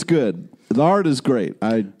 Art is good. The art is great.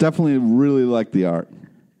 I definitely really like the art.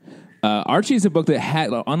 Archie is a book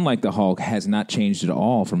that, unlike the Hulk, has not changed at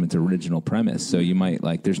all from its original premise. So you might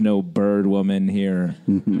there's no bird woman here.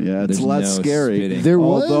 Yeah, it's There's less no scary. spitting.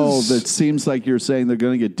 Although it seems like you're saying they're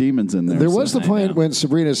going to get demons in there. There was the I point know. when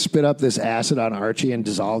Sabrina spit up this acid on Archie and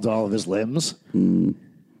dissolved all of his limbs.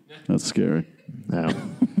 That's scary. No.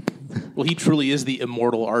 Well, he truly is the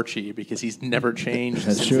immortal Archie because he's never changed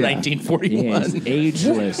since true. 1941. Yeah, he's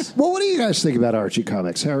ageless. Well, what do you guys think about Archie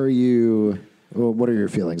comics? How are you? Well, what are your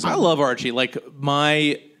feelings? I on love Archie.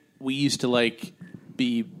 We used to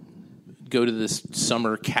go to this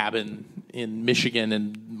summer cabin in Michigan,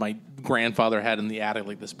 and my grandfather had in the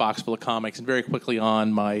attic this box full of comics, and very quickly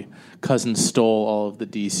on, my cousin stole all of the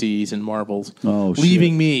DCs and Marvels,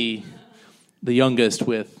 leaving me, the youngest,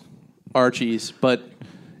 with Archie's. But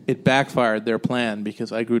it backfired, their plan,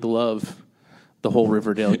 because I grew to love the whole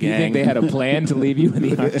Riverdale gang. You think they had a plan to leave you in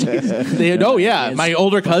the Archies? My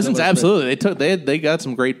older cousins, absolutely. They got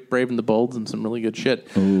some great Brave and the Bolds and some really good shit.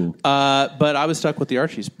 But I was stuck with the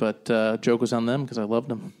Archies. But joke was on them because I loved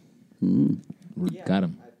them. Got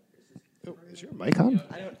him. Is your mic on?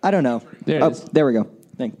 I don't know. There it is. There we go.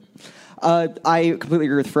 Thank you. I completely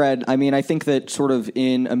agree with Fred. I mean, I think that sort of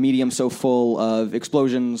in a medium so full of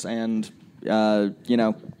explosions and,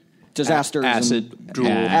 disasters. Acid drool.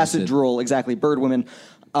 Acid drool, exactly. Bird women.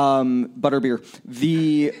 Butterbeer.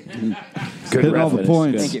 Hitting all the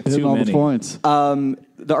points. Thank you. Hitting Too all many. the points.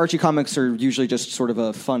 The Archie comics are usually just sort of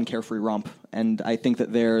a fun, carefree romp, and I think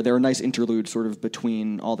that they're a nice interlude sort of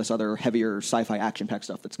between all this other heavier sci-fi action-packed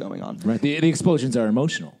stuff that's going on. Right. The explosions are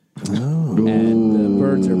emotional. Oh. And the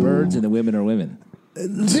birds are birds and the women are women.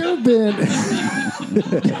 There have been.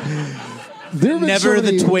 Never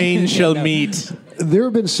the twain shall meet. There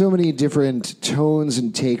have been so many different tones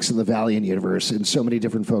and takes in the Valiant universe and so many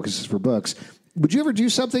different focuses for books. Would you ever do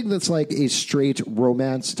something that's like a straight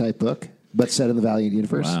romance type book, but set in the Valiant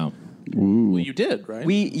universe? Wow. Well, you did, right?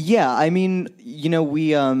 I mean,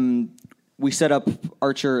 we set up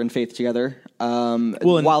Archer and Faith together.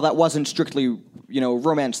 While that wasn't strictly,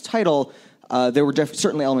 romance title, there were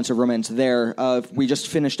certainly elements of romance there. We just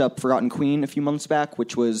finished up Forgotten Queen a few months back,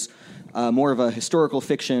 which was more of a historical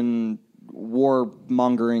fiction,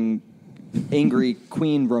 war-mongering, angry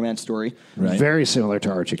queen romance story. Right. Very similar to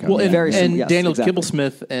Archie Comics. Well, and Daniel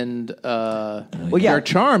Kibblesmith and Jared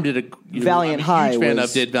Charm did a Valiant High.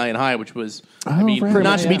 Did Valiant High, which was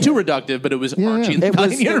not to be too reductive, but it was Archie in the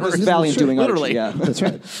Valiant universe. It was Valiant doing literally. Archie, yeah. That's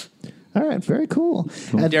right. All right, very cool.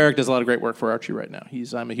 And Derek does a lot of great work for Archie right now.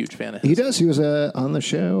 I'm a huge fan of his. He does. He was on the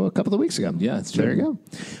show a couple of weeks ago. Yeah, that's true. There you go.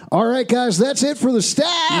 All right, guys, that's it for the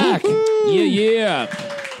stack. Yeah.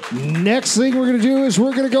 Next thing we're going to do is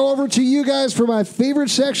we're going to go over to you guys for my favorite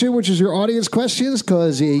section, which is your audience questions,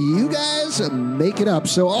 because you guys make it up.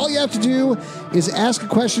 So all you have to do is ask a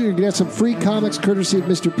question. You're going to get some free comics courtesy of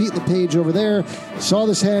Mr. Pete LePage over there. Saw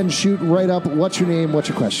this hand, shoot right up. What's your name? What's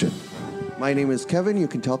your question? My name is Kevin. You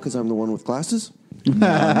can tell because I'm the one with glasses.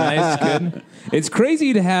 Nice, good. It's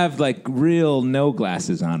crazy to have real no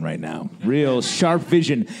glasses on right now. Real sharp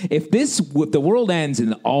vision. If the world ends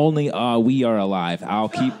and only we are alive, I'll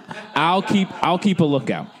keep a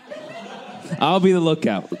lookout. I'll be the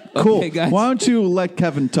lookout. Cool. Okay, guys. Why don't you let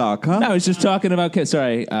Kevin talk, huh? No, I was just talking about.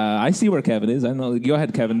 Sorry, I see where Kevin is. I know. Go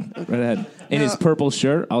ahead, Kevin. Right ahead. In his purple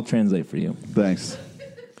shirt, I'll translate for you. Thanks.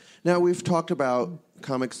 Now we've talked about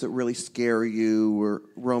comics that really scare you or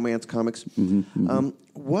romance comics.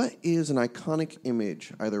 What is an iconic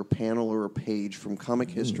image, either a panel or a page from comic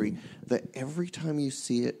history, that every time you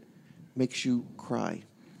see it makes you cry?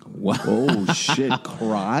 Wow. Oh, shit.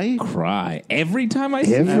 Cry. Every time I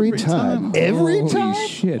see it? Every time. Every time? Holy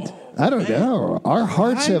shit. I don't know. Our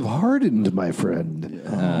hearts have hardened, my friend.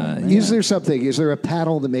 Is there a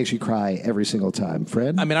panel that makes you cry every single time,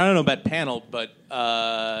 Fred? I mean, I don't know about panel, but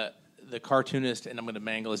the cartoonist, and I'm going to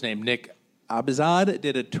mangle his name, Nick Abizad,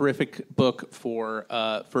 did a terrific book for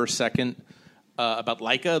First Second about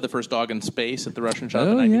Laika, the first dog in space at the Russian shop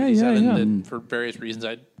in 1987. That, for various reasons,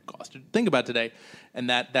 I caused to think about today, and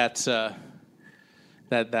that's the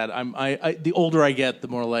older I get, the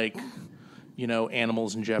more like.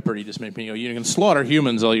 Animals in jeopardy just make me go, you can slaughter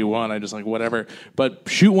humans all you want. I just whatever. But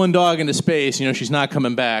shoot one dog into space, she's not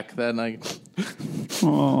coming back. Then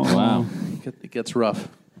oh, wow. It gets rough.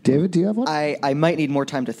 David, do you have one? I might need more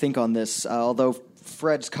time to think on this, although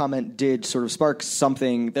Fred's comment did sort of spark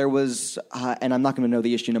something. There was, and I'm not going to know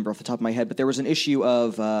the issue number off the top of my head, but there was an issue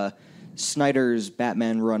of Snyder's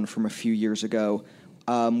Batman run from a few years ago,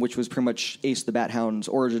 which was pretty much Ace the Bat Hound's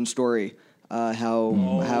origin story. That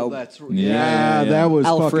was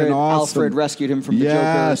fucking awesome. Alfred rescued him from the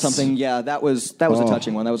Joker or something. Yeah, that was a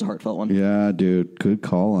touching one. That was a heartfelt one. Yeah, dude, good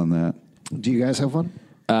call on that. Do you guys have one?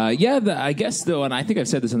 I guess though, and I think I've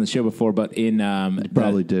said this on the show before, but in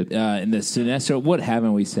probably did in the Sinestro. What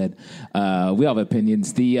haven't we said? We all have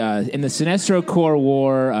opinions. In the Sinestro Corps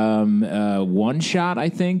War one shot, I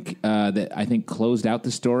think that closed out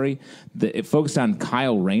the story. It focused on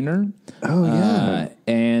Kyle Rayner. Oh yeah,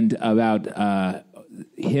 and about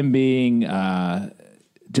him being.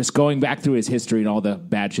 Just going back through his history and all the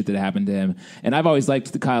bad shit that happened to him. And I've always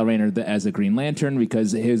liked the Kyle Rayner as a Green Lantern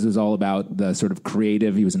because his was all about the sort of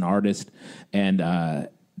creative. He was an artist. And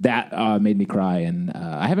that made me cry. And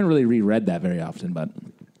I haven't really reread that very often, but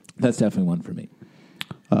that's definitely one for me.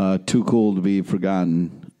 Too Cool to Be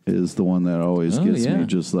Forgotten is the one that always gets me,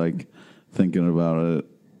 just thinking about it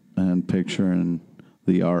and picturing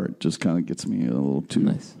the art just kind of gets me a little too...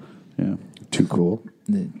 Nice. Yeah. Too cool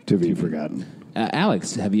to be forgotten.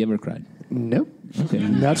 Alex, have you ever cried? Nope. Okay.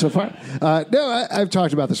 Not so far. No, I've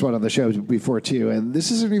talked about this one on the show before, too, and this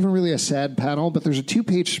isn't even really a sad panel, but there's a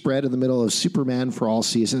 2-page spread in the middle of Superman for All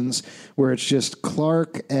Seasons where it's just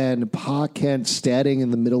Clark and Pa Kent standing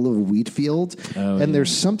in the middle of a wheat field, and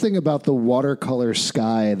there's something about the watercolor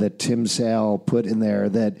sky that Tim Sale put in there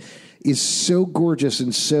that is so gorgeous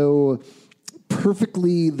and so...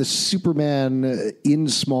 perfectly the Superman in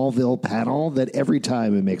Smallville panel that every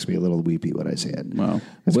time it makes me a little weepy when I see it. Wow.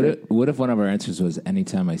 What if one of our answers was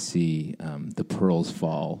anytime I see the pearls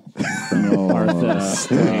fall from Martha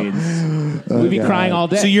Staines, we'd be crying all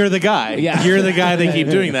day. So you're the guy. Yeah. You're the guy they keep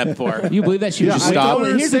doing that for. You believe that she was just stop?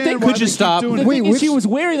 Here's the thing. Could you stop? The thing is she was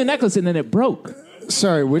wearing the necklace and then it broke.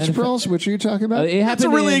 Sorry, which pearls? Which are you talking about? It's a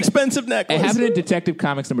really expensive necklace. It happened in Detective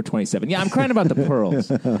Comics number 27. Yeah, I'm crying about the pearls.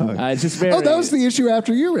 It's just very... Oh, that was the issue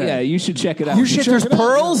after you read. Yeah, you should check it out. You shit, there's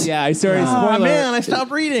pearls? Yeah, I started... Oh, man, I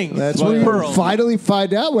stopped reading. That's where you finally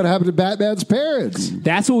find out what happened to Batman's parents.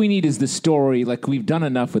 That's what we need is the story. Like, we've done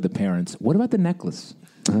enough with the parents. What about the necklace?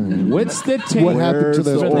 What's the take? What happened to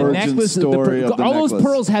the for origin story of the all necklace? those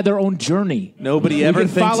pearls had their own journey. Nobody You ever can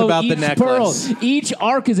thinks follow about the each necklace. Pearl. Each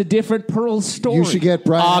arc is a different pearl story. You should get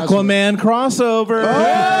Brian Aquaman crossover.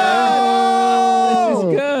 This is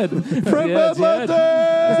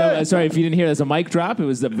good. Sorry if you didn't hear. There's a mic drop. It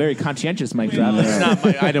was a very conscientious mic drop. It's not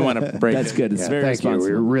my, I didn't want to break That's it. good. It's very Thank you. We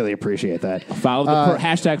responsible. really appreciate that. Follow the pearl.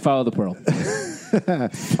 Hashtag follow the pearl.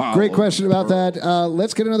 Great question about that.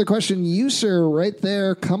 Let's get another question. You, sir, right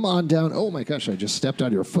there. Come on down. Oh, my gosh. I just stepped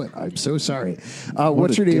on your foot. I'm so sorry.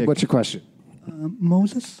 What's your name? dick. What's your question?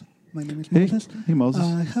 Moses. My name is Hey. Moses. Hey, Moses.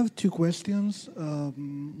 I have two questions,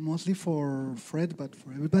 mostly for Fred, but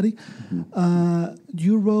for everybody.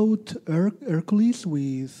 You wrote Hercules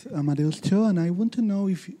with Amadeus Cho, and I want to know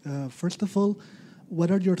if, first of all,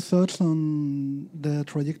 what are your thoughts on the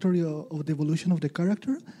trajectory of the evolution of the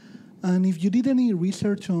character, and if you did any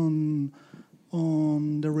research on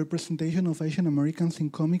the representation of Asian Americans in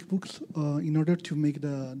comic books in order to make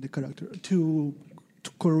the character to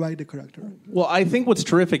co-write the character. Well, I think what's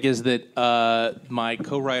terrific is that my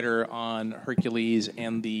co-writer on Hercules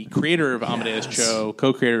and the creator of Amadeus Cho,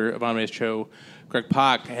 co-creator of Amadeus Cho, Greg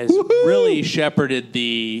Pak, has really shepherded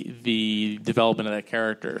the development of that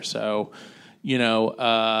character. So,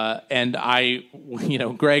 and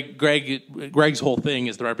Greg's whole thing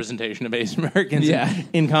is the representation of Asian Americans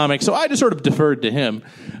in comics. So I just sort of deferred to him.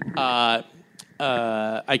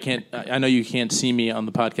 I can't. I know you can't see me on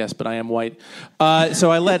the podcast, but I am white.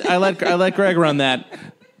 So I let Greg run that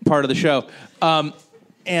part of the show. But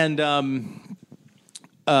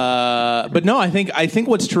no, I think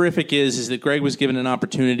what's terrific is that Greg was given an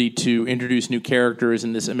opportunity to introduce new characters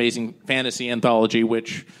in this amazing fantasy anthology,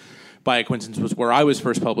 which by coincidence was where I was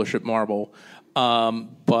first published at Marvel.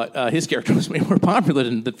 But his character was way more popular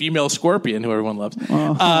than the female Scorpion, who everyone loves.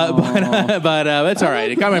 But that's all right.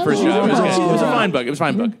 It got my first job. It was good. It was a fine book. It was a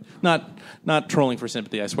fine book. Not trolling for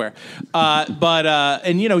sympathy, I swear.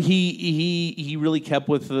 He really kept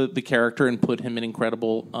with the character and put him in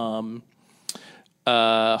incredible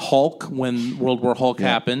Hulk when World War Hulk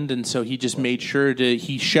happened, and so he just made sure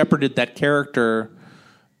he shepherded that character.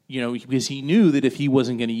 Because he knew that if he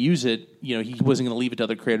wasn't going to use it, he wasn't going to leave it to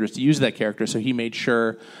other creators to use that character. So he made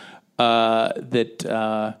sure that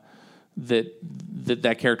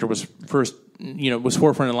character was first, was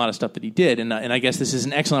forefront in a lot of stuff that he did. And I guess this is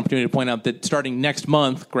an excellent opportunity to point out that starting next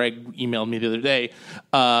month, Greg emailed me the other day,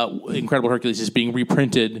 Incredible Hercules is being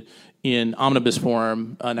reprinted in omnibus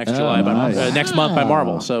form next month by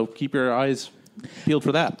Marvel. So keep your eyes peeled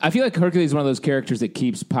for that. I feel like Hercules is one of those characters that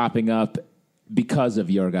keeps popping up because of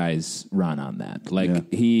your guys' run on that.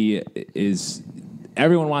 He is...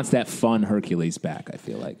 Everyone wants that fun Hercules back, I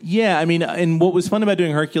feel like. Yeah, I mean, and what was fun about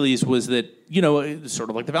doing Hercules was that, sort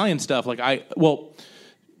of like the Valiant stuff,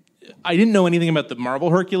 I didn't know anything about the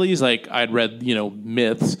Marvel Hercules. I'd read,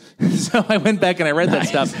 myths. So I went back and I read that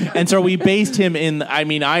stuff. And so we based him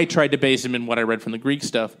I tried to base him in what I read from the Greek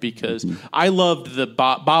stuff because I loved the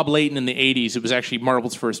Bob Layton in the 80s. It was actually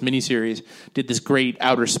Marvel's first miniseries. Did this great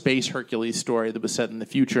outer space Hercules story that was set in the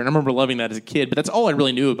future. And I remember loving that as a kid, but that's all I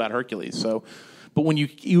really knew about Hercules. So, but when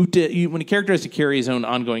when a character has to carry his own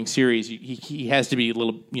ongoing series, he has to be a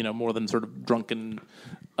little, more than sort of drunken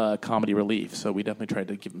comedy relief. So we definitely tried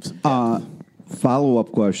to give him some depth.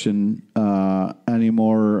 Follow-up question. Any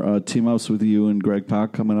more team-ups with you and Greg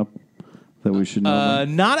Pak coming up that we should know about?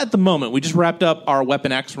 Not at the moment. We just wrapped up our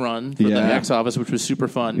Weapon X run for the X Office, which was super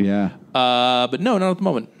fun. Yeah. But no, not at the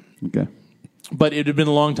moment. Okay. But it had been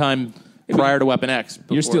a long time prior to Weapon X.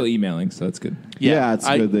 Before. You're still emailing, so that's good. Yeah, it's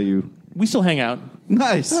good that you... We still hang out.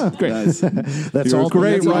 Nice. Great. Nice. That's You're all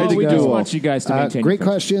great. We just want you guys to maintain. Great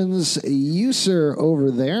questions. You, sir,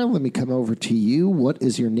 over there. Let me come over to you. What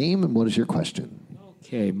is your name and what is your question?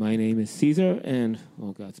 Okay, my name is Caesar, and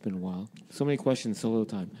oh god, it's been a while. So many questions, so little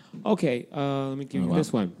time. Okay, let me give you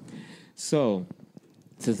this one. So,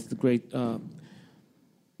 since the great,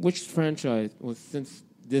 which franchise? Well, since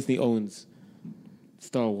Disney owns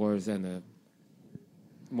Star Wars and the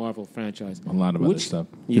Marvel franchise, a lot of other stuff.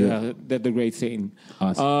 Yeah, the Great Satan.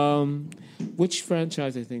 Awesome. Which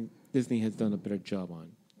franchise I think Disney has done a better job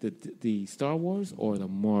on? The Star Wars or the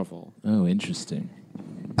Marvel? Oh, interesting.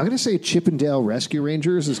 I'm going to say Chippendale Rescue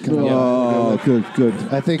Rangers is coming out. Oh, good.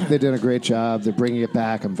 I think they did a great job. They're bringing it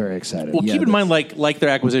back. I'm very excited. Well, keep in mind, like their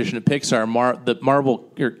acquisition of Pixar,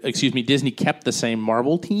 Disney kept the same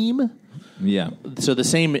Marvel team. Yeah. So the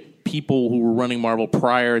same people who were running Marvel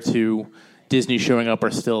prior to Disney showing up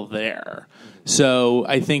are still there. So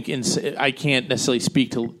I think I can't necessarily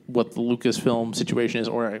speak to what the Lucasfilm situation is,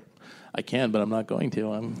 or I can, but I'm not going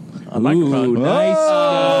to. I'm on microphone.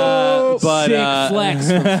 Nice. But flex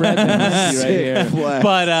from Fred right here.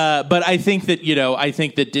 But I think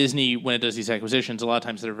that Disney, when it does these acquisitions, a lot of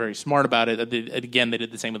times they're very smart about it. Again, they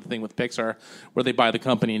did the same thing with Pixar, where they buy the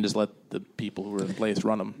company and just let the people who are in place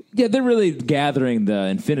run them. Yeah, they're really gathering the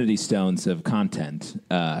Infinity Stones of content.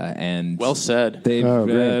 And well said. They've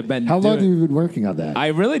been. How long have you been working on that? I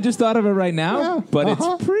really just thought of it right now, but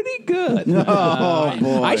it's pretty good.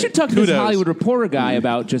 Boy. I should talk to this Hollywood Reporter guy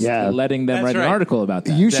about just letting them write an article about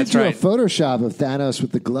that. You should do a Photoshop of Thanos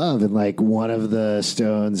with the glove, and like one of the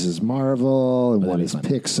stones is Marvel, and one is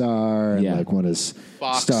Pixar, and like one is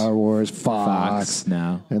Star Wars, Fox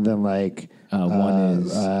now, and then like one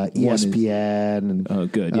is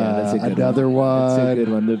ESPN. Good, yeah, that's a good another one. That's a good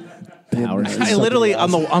one. I literally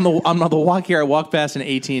on the walk here, I walked past an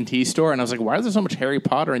AT&T store and I was like, "Why is there so much Harry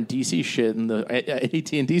Potter and DC shit in the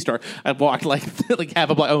AT&T store?" I walked like half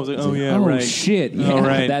a block. I was like, "Oh yeah, right, shit, yeah,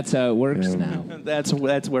 right. That's how it works now. That's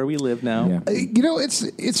where we live now." Yeah. You know,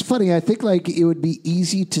 it's funny. I think like it would be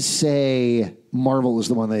easy to say Marvel is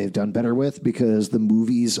the one they've done better with because the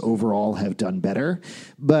movies overall have done better.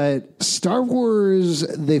 But Star Wars,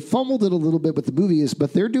 they fumbled it a little bit with the movies,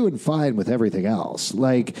 but they're doing fine with everything else.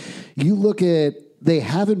 Like, you look at, they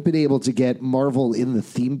haven't been able to get Marvel in the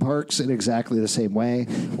theme parks in exactly the same way,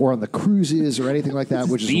 or on the cruises or anything like that.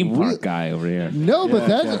 Which theme is park guy over here. No, but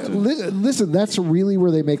listen, that's really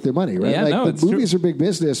where they make their money, right? Yeah, like the movies are big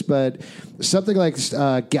business, but something like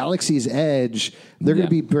Galaxy's Edge, they're going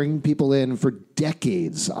to be bringing people in for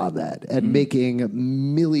decades on that and making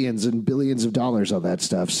millions and billions of dollars on that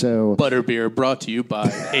stuff. So Butterbeer brought to you by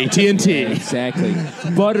AT&T. Exactly.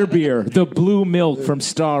 Butterbeer, the blue milk from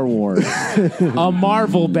Star Wars. A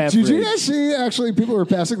Marvel beverage. Did you guys see, actually, people are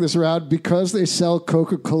passing this around because they sell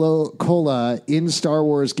Coca-Cola in Star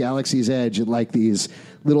Wars Galaxy's Edge in like these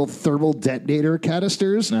little thermal detonator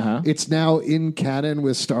canisters. It's now in canon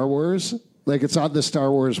with Star Wars. Like, it's on the Star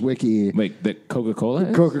Wars wiki. Wait, the Coca-Cola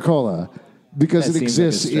is? Coca-Cola. Because That it seems like a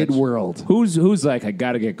exists stretch. in world. Who's like, I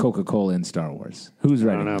got to get Coca-Cola in Star Wars? Who's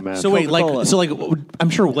ready? I don't know, man. So wait, I'm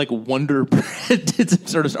sure like Wonder Bread did some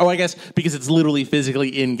sort of. Oh, I guess because it's literally physically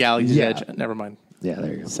in Galaxy's Edge. Never mind. Yeah,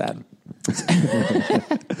 there you go. Sad.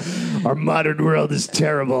 Our modern world is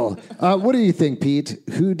terrible. What do you think, Pete?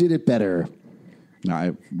 Who did it better?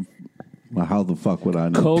 Well, how the fuck would I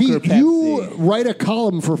know? Coke Pete, or Pepsi? you write a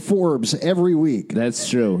column for Forbes every week. That's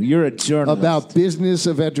true. You're a journalist. About business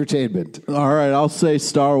of entertainment. All right, I'll say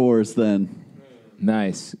Star Wars then.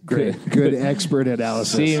 Nice. Good expert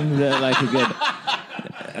analysis. Seemed like a good...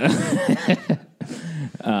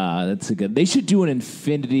 that's a good... They should do an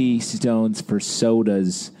Infinity Stones for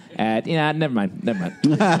sodas at... never mind.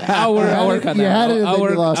 I'll work on that. You had it and then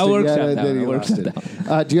you lost it. I'll work You had on it and that. then you lost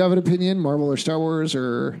it. Do you have an opinion, Marvel or Star Wars,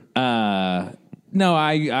 or... No,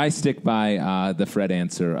 I stick by the Fred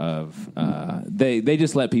answer of they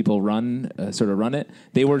just let people run it.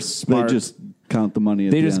 They were smart. They just count the money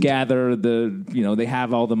at They the just end. gather they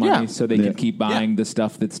have all the money so they can keep buying the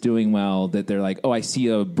stuff that's doing well, that they're like, oh, I see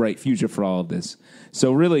a bright future for all of this.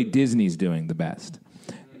 So really Disney's doing the best.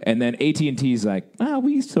 And then AT&T's like,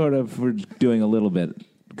 we sort of were doing a little bit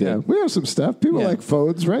good. Yeah, we have some stuff. People like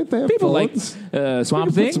phones, right? They have People phones. like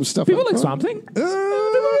Swamp Thing. Some stuff People on like phone. Swamp Thing. People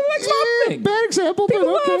like Swamp Thing. Bad example, People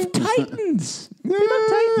but okay. love Titans.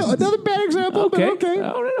 Yeah, another bad example, Okay. but okay.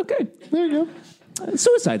 All right, okay. There you go.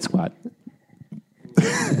 Suicide Squad.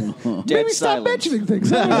 Maybe stop mentioning things.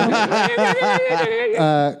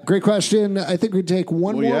 Great question. I think we take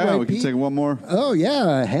one more. Yeah, right, we can Pete? take one more. Oh,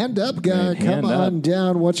 yeah. Hand up, guy. Come on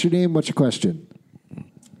down. What's your name? What's your question?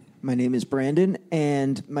 My name is Brandon,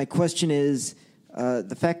 and my question is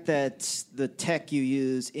the fact that the tech you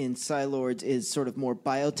use in Psylords is sort of more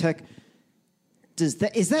biotech.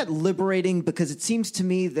 Is that liberating? Because it seems to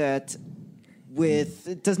me that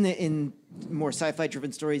doesn't it in more sci-fi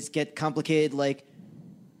driven stories get complicated, like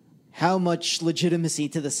how much legitimacy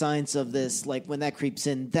to the science of this, like when that creeps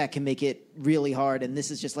in, that can make it really hard, and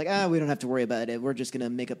this is just like, we don't have to worry about it, we're just going to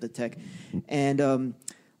make up the tech. And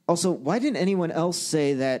also, why didn't anyone else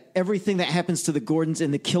say that everything that happens to the Gordons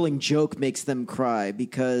in The Killing Joke makes them cry?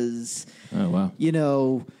 Because, I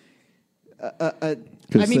mean,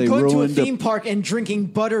 going to a theme park and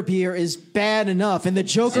drinking butterbeer is bad enough, and the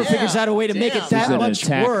Joker figures out a way to make it that much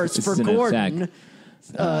worse for Gordon.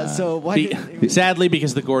 So why? Sadly,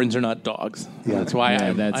 because the Gordons are not dogs. Yeah. That's why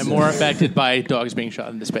I'm more affected by dogs being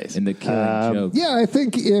shot into space. In The Killing Joke. Yeah, I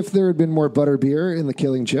think if there had been more butterbeer in The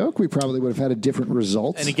Killing Joke, we probably would have had a different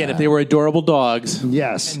result. And again, if they were adorable dogs,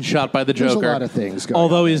 yes, and shot by the There's Joker, a lot of things going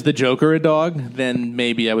although on. is the Joker a dog? Then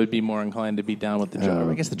maybe I would be more inclined to be down with the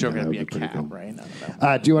Joker. I guess the Joker would be a cat, right? I don't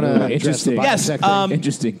know. Do you want to address the Interesting. Yes,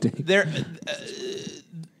 Interesting. there.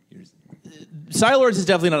 Psylords is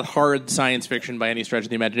definitely not hard science fiction by any stretch of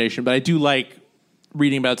the imagination, but I do like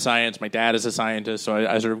reading about science. My dad is a scientist, so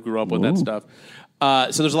I sort of grew up with that stuff.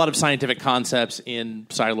 So there's a lot of scientific concepts in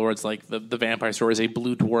Psylords, like the vampire story is a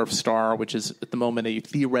blue dwarf star, which is at the moment a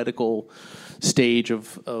theoretical stage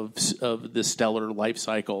of the stellar life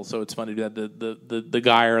cycle. So it's funny that the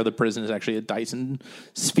Gyre, the prison, is actually a Dyson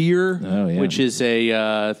sphere, which is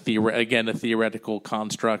a theoretical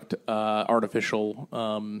construct, artificial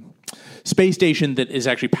space station that is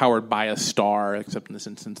actually powered by a star. Except in this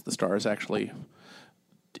instance, the star is actually.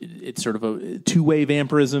 It's sort of a two-way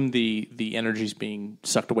vampirism. The energy is being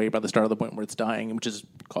sucked away by the star to the point where it's dying, which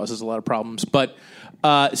causes a lot of problems. But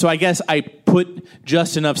so I guess I put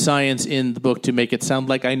just enough science in the book to make it sound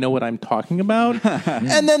like I know what I'm talking about,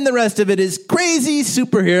 and then the rest of it is crazy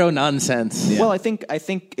superhero nonsense. Yeah. Well, I think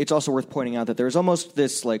it's also worth pointing out that there's almost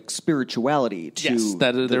this like spirituality to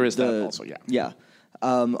there is that also. Yeah.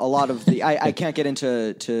 A lot of the I can't get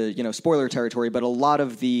into spoiler territory, but a lot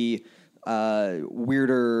of the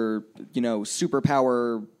weirder,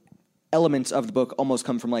 superpower elements of the book almost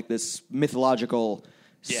come from like this mythological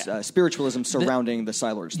spiritualism surrounding the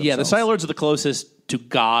Psylords themselves. Yeah, the Psylords are the closest to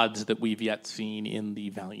gods that we've yet seen in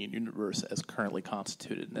the Valiant universe as currently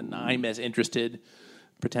constituted. And I'm as interested,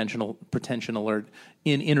 pretension alert,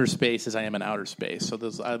 in inner space as I am in outer space. So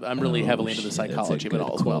I'm really heavily into the psychology of it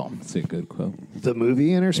all as well. That's a good quote. The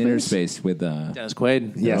movie Inner Space? Inner Space with Dennis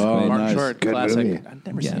Quaid. Yes. Martin Short. Good Classic. movie. I've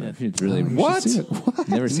never seen it. It's really What?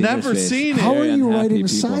 Never seen Never Inner Space. seen it. How are Very you unhappy writing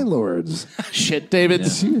people. Psylords? Shit, David.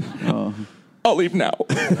 I'll leave now.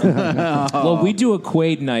 Well, we do a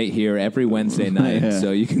Quaid night here every Wednesday night,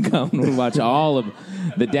 so you can come and watch all of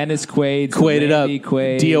the Dennis Quaid, Quaid it up.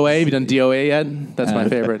 Quaid. DOA. Have you done DOA yet? That's my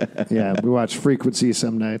favorite. Yeah, we watch Frequency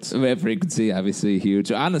some nights. We have Frequency, obviously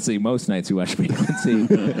huge. Honestly, most nights we watch Frequency.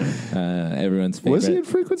 Everyone's favorite. Was he in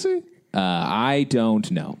Frequency? I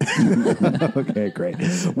don't know. Okay, great.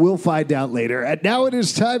 We'll find out later. And now it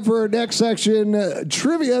is time for our next section,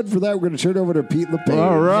 trivia. And for that, we're going to turn over to Pete LePage.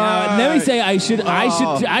 All right. Now, let me say I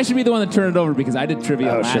should be the one that turned it over because I did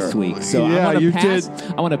trivia last week. So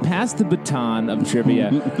I want to pass the baton of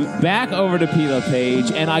trivia back over to Pete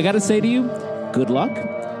LePage, and I got to say to you, good luck.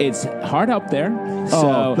 It's hard up there.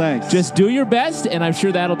 So thanks. Just do your best, and I'm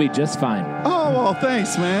sure that'll be just fine. Oh, well,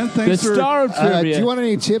 thanks, man. Thanks the star of trivia. Do you want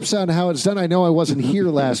any tips on how it's done? I know I wasn't here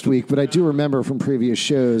last week, but I do remember from previous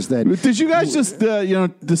shows that... Did you guys just,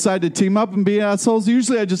 decide to team up and be assholes?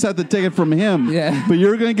 Usually I just have to take it from him. Yeah. But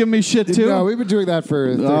you're going to give me shit, too? No, we've been doing that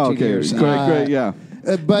for 13 years. Great, yeah.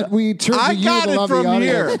 But we turned to you, got the it lovely from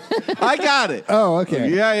audience. here. I got it. Oh, okay.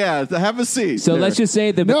 Yeah. Have a seat. So let's just say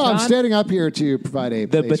the baton... No, I'm standing up here to provide a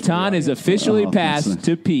The place for baton the is officially passed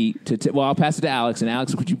to Pete. Well, I'll pass it to Alex. And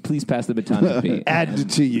Alex, would you please pass the baton to Pete? Add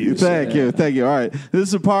to you. Thank you. All right. This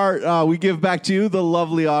is a part we give back to you, the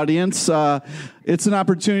lovely audience. It's an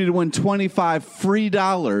opportunity to win $25 free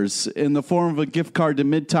in the form of a gift card to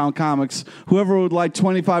Midtown Comics. Whoever would like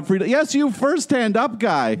 $25 free. Yes, you first hand up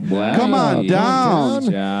guy. Wow. Come on down.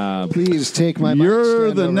 Good job. Please take my mic You're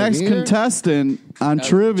stand the over next here. contestant on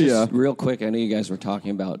trivia. Just real quick, I know you guys were talking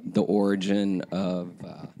about the origin of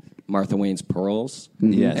Martha Wayne's pearls.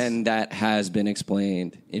 Yes. And that has been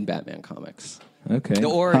explained in Batman comics. Okay. The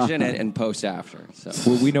origin and post after. So.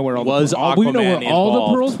 Well, we know where all Was the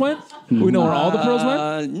Aquaman pearls went. We know where all the pearls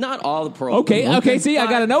went. Not all the pearls. Okay. See, I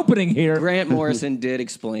got an opening here. Grant Morrison did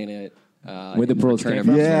explain it. Where the pearls came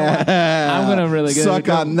from. Yeah. I'm gonna really suck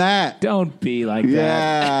on that. Don't be like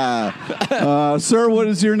that. Yeah. Sir, what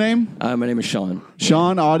is your name? My name is Sean.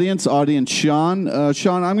 Sean, audience Sean.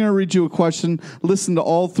 Sean, I'm going to read you a question. Listen to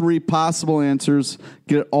all three possible answers.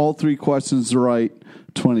 Get all three questions right.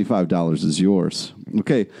 $25 is yours.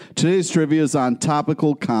 Okay. Today's trivia is on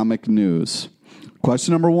topical comic news.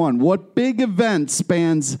 Question number 1. What big event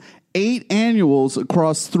spans 8 annuals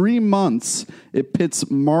across 3 months? It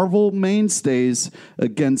pits Marvel mainstays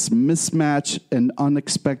against mismatch and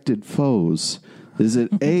unexpected foes. Is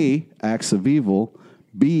it A, Acts of Evil,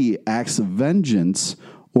 B, Acts of Vengeance,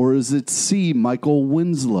 or is it C, Michael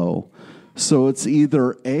Winslow? So it's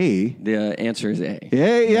either A. The answer is A.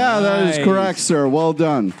 Yeah, that is correct, sir. Well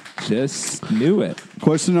done. Just knew it.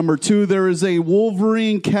 Question number 2. There is a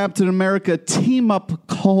Wolverine Captain America team-up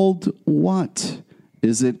called what?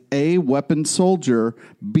 Is it A, Weapon Soldier,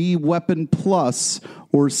 B, Weapon Plus,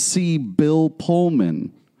 or C, Bill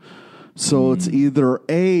Pullman? So it's either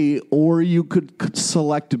A or you could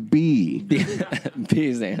select B. B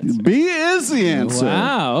is the answer. B is the answer.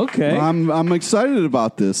 Wow, okay. I'm excited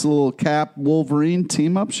about this. A little Cap Wolverine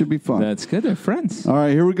team up should be fun. That's good. They're friends. All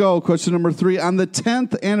right, here we go. Question number 3. On the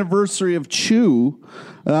 10th anniversary of Chew,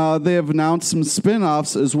 they have announced some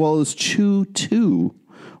spin-offs as well as Chew 2,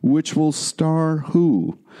 which will star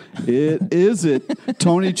who? Is it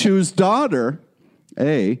Tony Chew's daughter,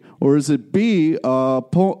 A, or is it B,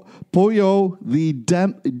 Pollo the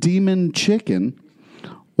Demon Chicken,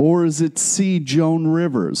 or is it C, Joan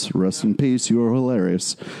Rivers? Rest in peace, you are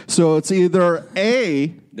hilarious. So it's either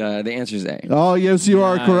A. The answer is A. Oh, yes, you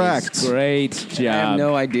are correct. Great job. I have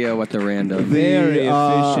no idea what the random Very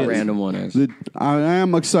efficient. random one is. I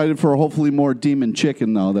am excited for hopefully more Demon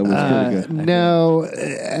Chicken, though. That was pretty good. No,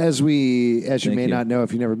 as you may not know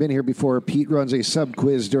if you've never been here before, Pete runs a sub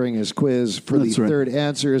quiz during his quiz for the third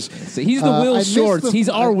answers. So he's the Will Shorts. He's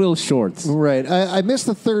our Will Shorts. Right. I missed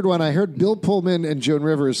the third one. I heard Bill Pullman and Joan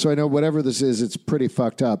Rivers, so I know whatever this is, it's pretty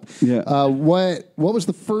fucked up. Yeah. What was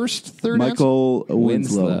the third Michael answer?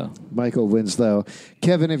 Winslow. Michael Winslow.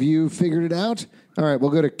 Kevin, have you figured it out? All right,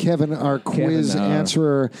 we'll go to Kevin, our quiz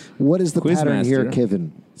answerer. What is the pattern here,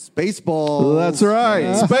 Kevin? Spaceballs. That's right.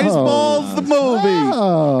 Spaceballs, the movie.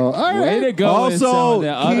 Oh, all right. Way to go. Also,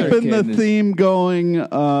 keeping the kidneys. theme going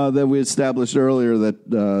that we established earlier that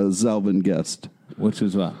Zelvin guessed. Which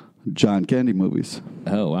was what? John Candy movies.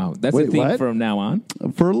 Oh, wow. That's the theme from now on?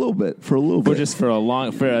 For a little bit. Or just for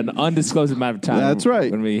an undisclosed amount of time. That's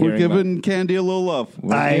right. We're giving Candy a little love.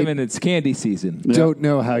 We're giving it's candy season. Don't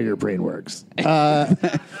know how your brain works. Guys,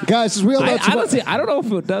 as we all know, I don't know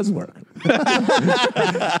if it does work.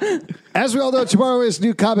 As we all know, tomorrow is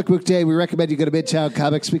New Comic Book Day. We recommend you go to Midtown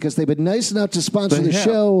Comics because they've been nice enough to sponsor the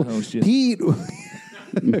show. Oh, shit. Pete...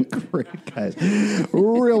 Great guys.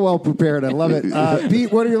 Real well prepared. I love it.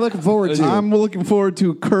 Pete, what are you looking forward to? I'm looking forward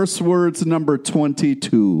to Curse Words number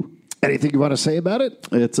 22. Anything you want to say about it?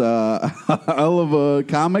 It's a hell of a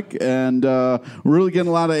comic, and we're really getting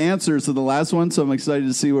a lot of answers to the last one, so I'm excited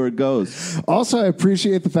to see where it goes. Also, I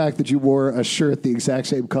appreciate the fact that you wore a shirt the exact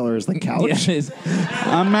same color as the couch. Yes.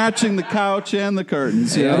 I'm matching the couch and the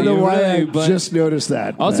curtains. I don't know why I just noticed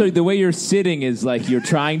that. Also, the way you're sitting is like you're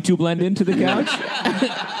trying to blend into the couch.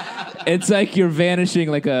 It's like you're vanishing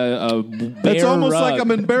like a bare It's almost rug. like I'm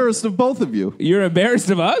embarrassed of both of you. You're embarrassed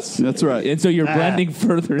of us? That's right. And so you're blending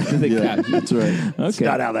further into the couch. That's right. Okay. That's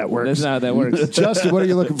not how that works. That's not how that works. Justin, what are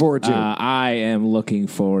you looking forward to? I am looking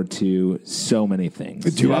forward to so many things.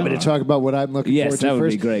 Do you want me to talk about what I'm looking forward to that would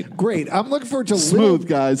first? be great. Great. I'm looking forward to Smooth,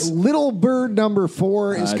 guys. Little Bird number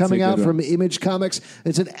 4 is That's coming a good out one. from Image Comics.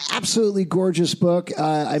 It's an absolutely gorgeous book.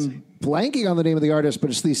 I'm blanking on the name of the artist, but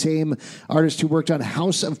it's the same artist who worked on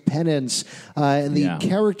House of Penance. And the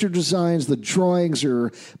character designs, the drawings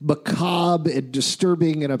are macabre and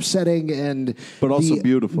disturbing and upsetting, but also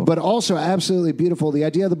beautiful. But also absolutely beautiful. The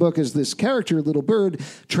idea of the book is this character, Little Bird,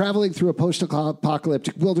 traveling through a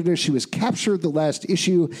post-apocalyptic wilderness. She was captured the last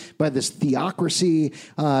issue by this theocracy.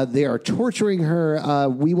 They are torturing her.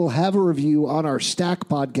 We will have a review on our Stack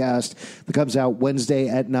podcast that comes out Wednesday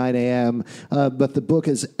at 9 a.m. But the book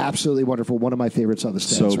is absolutely wonderful. One of my favorites on the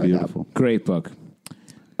stands right now. Great book.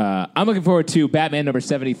 I'm looking forward to Batman number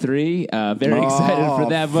 73. Very excited for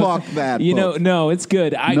that book. Fuck that book. No, it's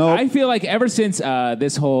good. I feel like ever since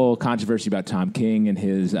this whole controversy about Tom King and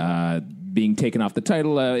his being taken off the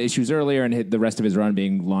title issues earlier and the rest of his run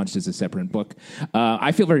being launched as a separate book,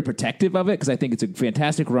 I feel very protective of it because I think it's a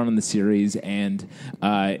fantastic run in the series, and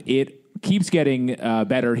it keeps getting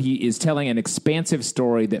better. He is telling an expansive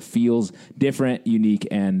story that feels different, unique,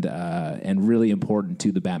 and really important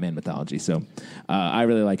to the Batman mythology. So I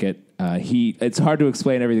really like it. It's hard to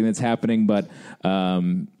explain everything that's happening, but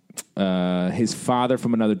his father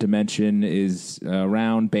from another dimension is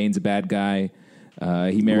around. Bane's a bad guy.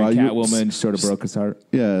 He married Catwoman, sort of broke his heart.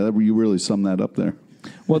 Yeah, you really sum that up there.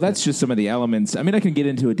 Well, that's just some of the elements. I mean, I can get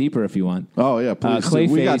into it deeper if you want. Oh, yeah, please. Clayface,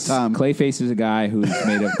 we got time. Clayface is a guy who's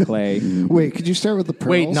made of clay. Wait, could you start with the pearls?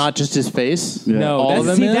 Wait, not just his face? Yeah. No,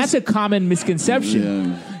 that's a common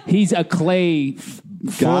misconception. Yeah. He's a clay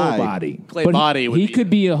full Guy. body. Clay But body would He be- could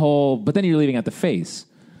be a whole, but then you're leaving out the face.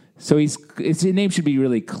 So his name should be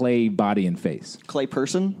really Clay Body and Face. Clay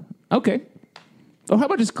Person? Okay. Oh, how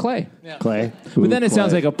about just Clay? Clay. But then it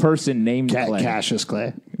sounds Clay. like a person named Clay. Cassius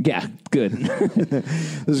Clay. Yeah, good.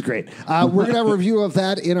 This is great. We're going to have a review of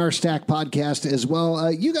that in our Stack podcast as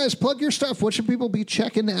well. You guys plug your stuff. What should people be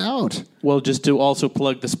checking out? Well, just to also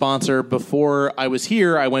plug the sponsor, before I was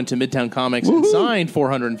here, I went to Midtown Comics and signed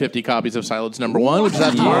 450 copies of Silence #1, which is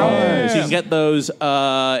out tomorrow. Yeah. So you can get those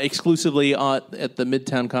exclusively at the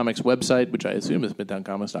Midtown Comics website, which I assume is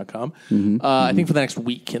midtowncomics.com. I think for the next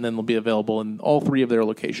week, and then they'll be available in all 3 of their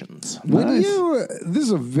locations. This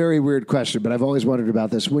is a very weird question, but I've always wondered about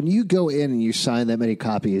this. When you go in and you sign that many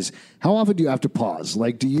copies, how often do you have to pause?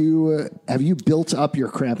 Like, have you built up your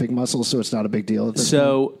cramping muscles so it's not a big deal at this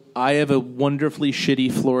point? I have a wonderfully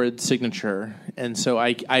shitty florid signature, and so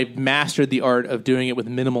I've mastered the art of doing it with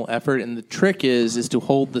minimal effort, and the trick is to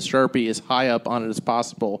hold the Sharpie as high up on it as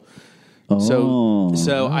possible.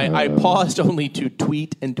 So I paused only to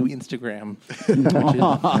tweet and to Instagram.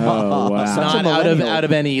 Not out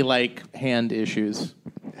of any like hand issues.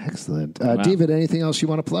 Excellent. David, anything else you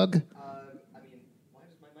want to plug?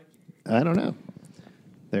 I don't know.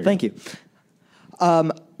 Thank you.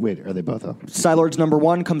 Wait, are they both up? Psylords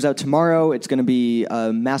 #1 comes out tomorrow. It's going to be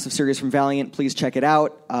a massive series from Valiant. Please check it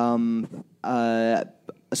out.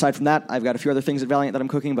 Aside from that, I've got a few other things at Valiant that I'm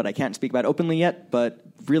cooking, but I can't speak about openly yet. But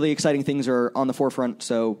really exciting things are on the forefront,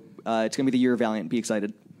 so it's going to be the year of Valiant. Be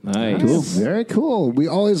excited. Nice. Cool. Very cool. We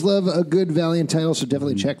always love a good Valiant title, so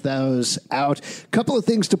definitely check those out. Couple of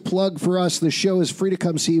things to plug for us. The show is free to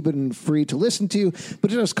come see, but free to listen to,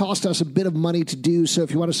 but it does cost us a bit of money to do. So if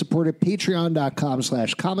you want to support it,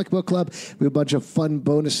 patreon.com/Comic Book Club. We have a bunch of fun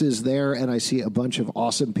bonuses there, and I see a bunch of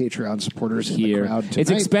awesome Patreon supporters in the crowd tonight. It's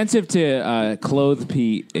expensive to clothe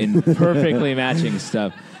Pete in perfectly matching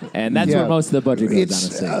stuff. And that's where most of the budget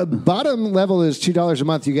goes, honestly. Bottom level is $2 a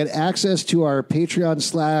month. You get access to our Patreon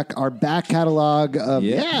Slack, our back catalog of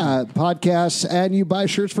podcasts, and you buy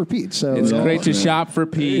shirts for Pete. So it's great to shop for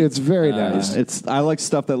Pete. It's very nice. I like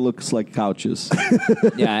stuff that looks like couches.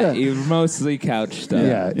 Yeah, mostly couch stuff.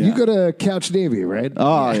 Yeah, you go to Couch Navy, right?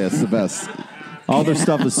 Oh, yeah, it's the best. All their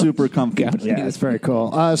stuff is super comfy. Yeah, it's very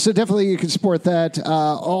cool. So definitely you can support that.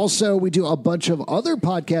 Also, we do a bunch of other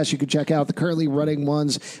podcasts you can check out. The currently running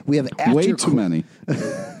ones. We have way too many.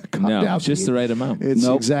 No, just the right amount. It's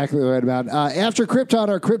exactly the right amount. After Krypton,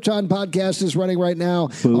 our Krypton podcast is running right now.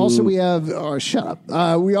 Boo. Also, we have... shut up.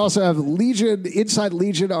 We also have Legion, Inside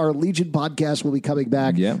Legion. Our Legion podcast will be coming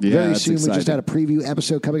back very soon. We just had a preview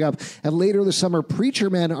episode coming up. And later this summer, Preacher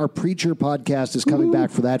Man, our Preacher podcast, is coming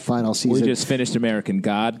back for that final season. We just finished American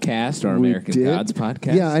Godcast, our American Gods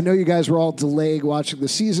podcast. Yeah, I know you guys were all delaying watching the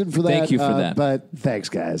season for that. Thank you for that. But thanks,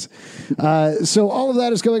 guys. So all of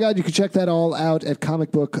that is going on. You can check that all out at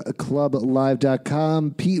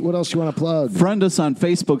comicbookclublive.com. Pete, what else do you want to plug? Friend us on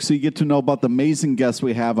Facebook so you get to know about the amazing guests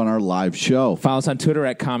we have on our live show. Follow us on Twitter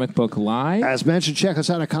at Comic Book Live. As mentioned, check us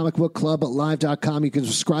out at comicbookclublive.com. You can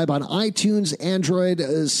subscribe on iTunes, Android,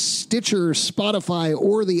 Stitcher, Spotify,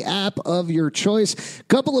 or the app of your choice.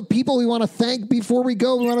 Couple of people we want to thank before we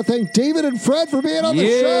go. We want to thank David and Fred for being on the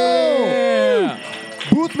show.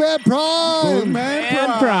 Boothman Prime.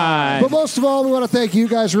 But most of all, we want to thank you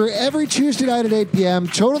guys. We're every Tuesday night at 8 p.m.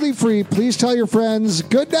 Totally free. Please tell your friends.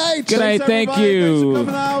 Good night. Good night. Thank you.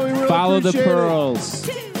 Follow the pearls.